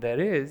is all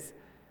there is,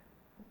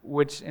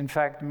 which in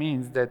fact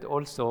means that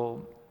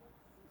also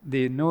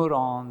the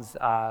neurons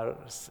are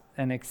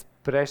an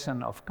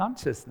expression of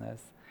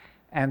consciousness,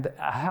 and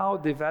how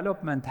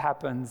development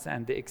happens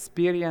and the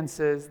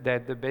experiences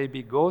that the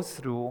baby goes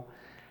through,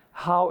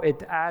 how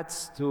it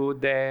adds to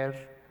their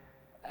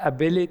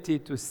ability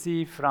to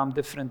see from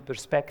different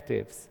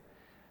perspectives.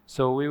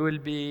 So we will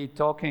be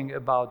talking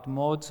about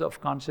modes of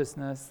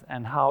consciousness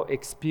and how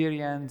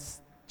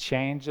experience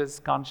changes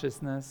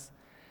consciousness,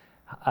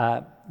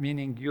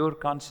 meaning your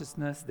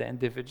consciousness, the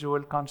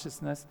individual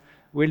consciousness.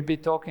 We'll be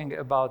talking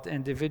about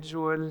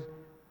individual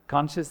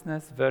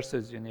consciousness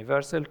versus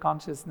universal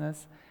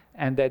consciousness,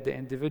 and that the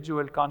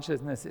individual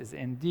consciousness is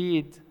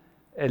indeed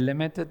a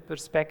limited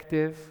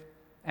perspective,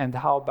 and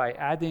how by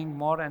adding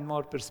more and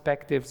more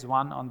perspectives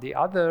one on the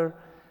other,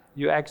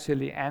 you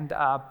actually end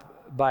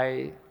up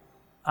by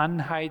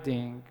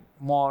unhiding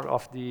more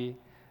of the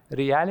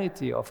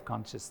reality of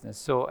consciousness.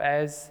 So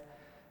as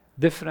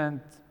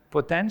different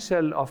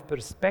potential of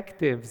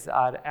perspectives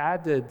are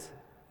added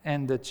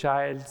in the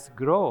child's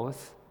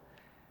growth,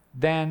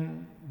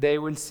 then they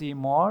will see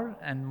more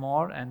and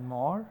more and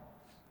more,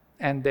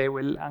 and they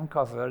will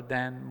uncover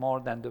then more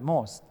than the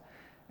most.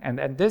 And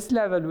at this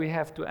level, we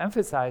have to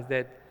emphasize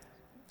that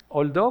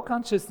although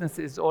consciousness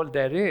is all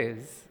there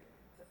is,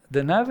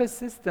 the nervous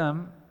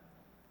system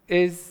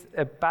is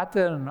a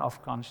pattern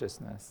of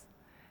consciousness.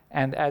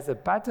 And as a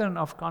pattern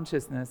of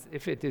consciousness,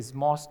 if it is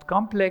most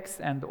complex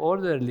and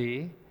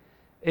orderly,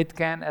 it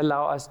can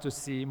allow us to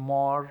see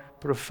more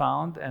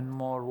profound and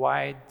more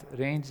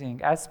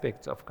wide-ranging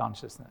aspects of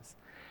consciousness.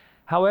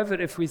 However,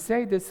 if we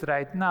say this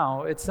right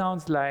now, it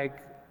sounds like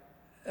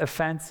a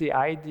fancy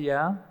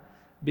idea,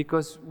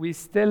 because we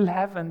still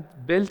haven't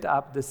built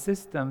up the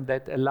system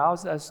that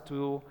allows us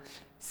to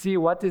see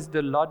what is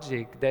the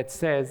logic that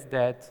says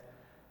that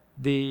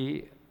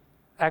the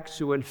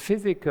actual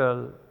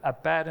physical,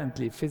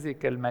 apparently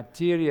physical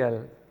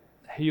material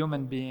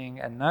human being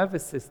and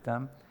nervous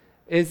system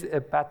is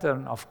a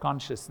pattern of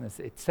consciousness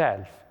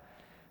itself.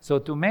 So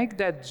to make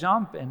that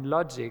jump in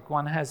logic,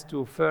 one has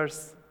to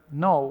first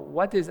know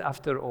what is,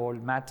 after all,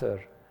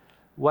 matter?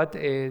 What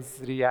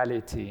is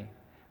reality?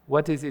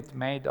 What is it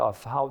made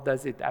of? How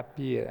does it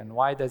appear? And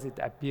why does it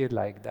appear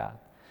like that?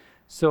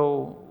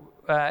 So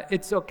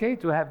it's okay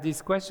to have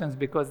these questions,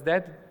 because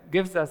that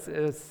gives us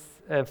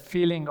a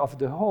feeling of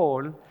the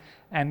whole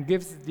and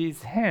gives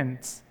these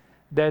hints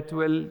that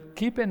we'll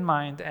keep in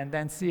mind and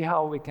then see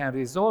how we can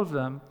resolve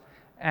them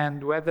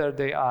and whether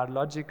they are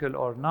logical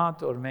or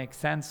not or make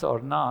sense or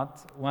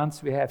not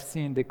once we have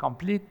seen the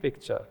complete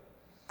picture.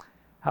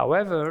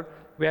 However,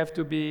 we have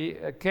to be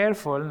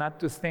careful not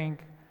to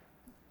think,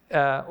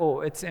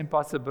 it's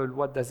impossible,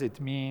 what does it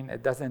mean?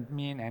 It doesn't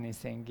mean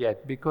anything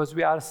yet, because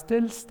we are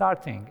still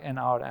starting in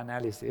our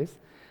analysis,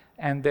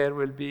 and there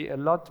will be a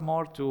lot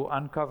more to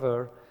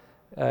uncover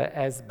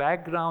as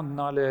background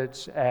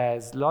knowledge,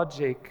 as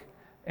logic,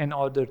 in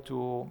order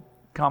to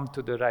come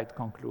to the right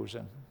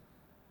conclusion.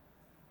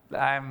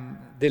 I'm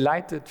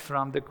delighted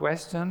from the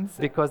questions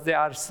because they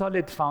are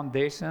solid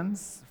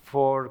foundations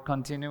for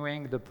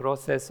continuing the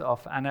process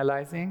of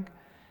analyzing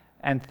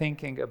and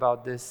thinking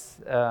about this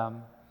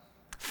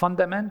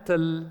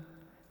fundamental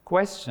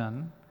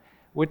question,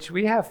 which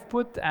we have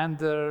put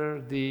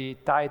under the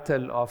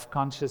title of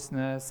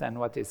consciousness and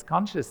what is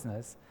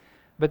consciousness,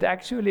 but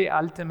actually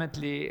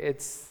ultimately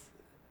it's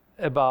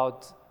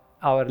about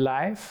our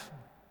life,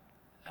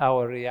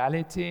 our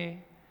reality,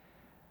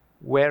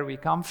 where we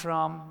come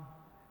from,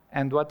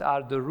 and what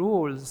are the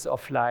rules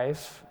of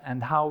life,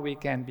 and how we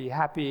can be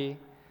happy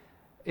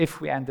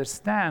if we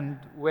understand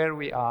where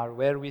we are,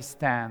 where we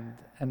stand,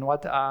 and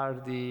what are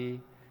the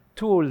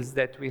tools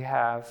that we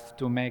have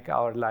to make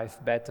our life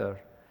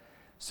better.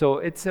 So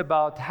it's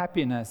about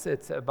happiness,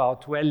 it's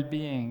about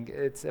well-being,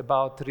 it's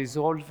about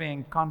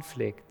resolving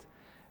conflict,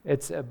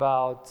 it's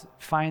about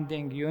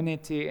finding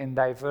unity in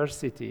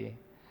diversity.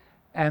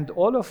 And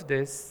all of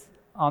this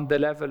on the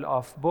level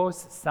of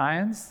both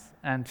science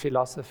and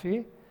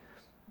philosophy,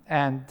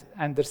 and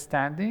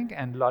understanding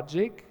and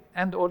logic,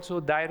 and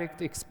also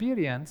direct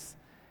experience,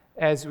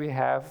 as we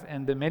have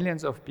in the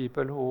millions of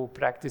people who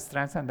practice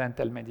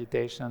transcendental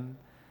meditation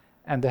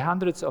and the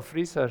hundreds of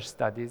research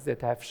studies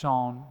that have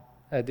shown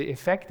the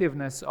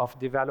effectiveness of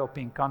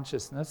developing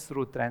consciousness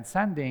through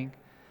transcending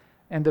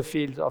in the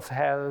field of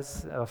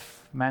health,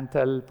 of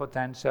mental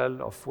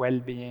potential, of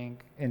well-being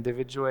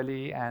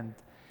individually and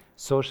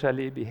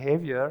socially,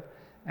 behavior,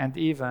 and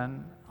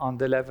even on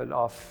the level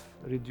of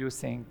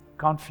reducing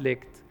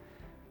conflict,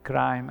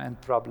 crime, and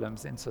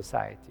problems in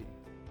society.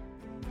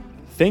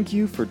 Thank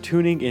you for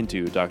tuning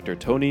into Dr.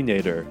 Tony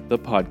Nader, the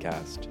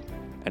podcast.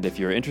 And if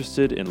you're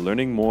interested in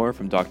learning more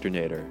from Dr.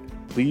 Nader,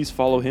 please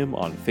follow him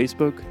on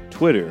Facebook,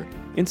 Twitter,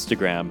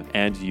 Instagram,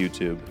 and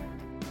YouTube.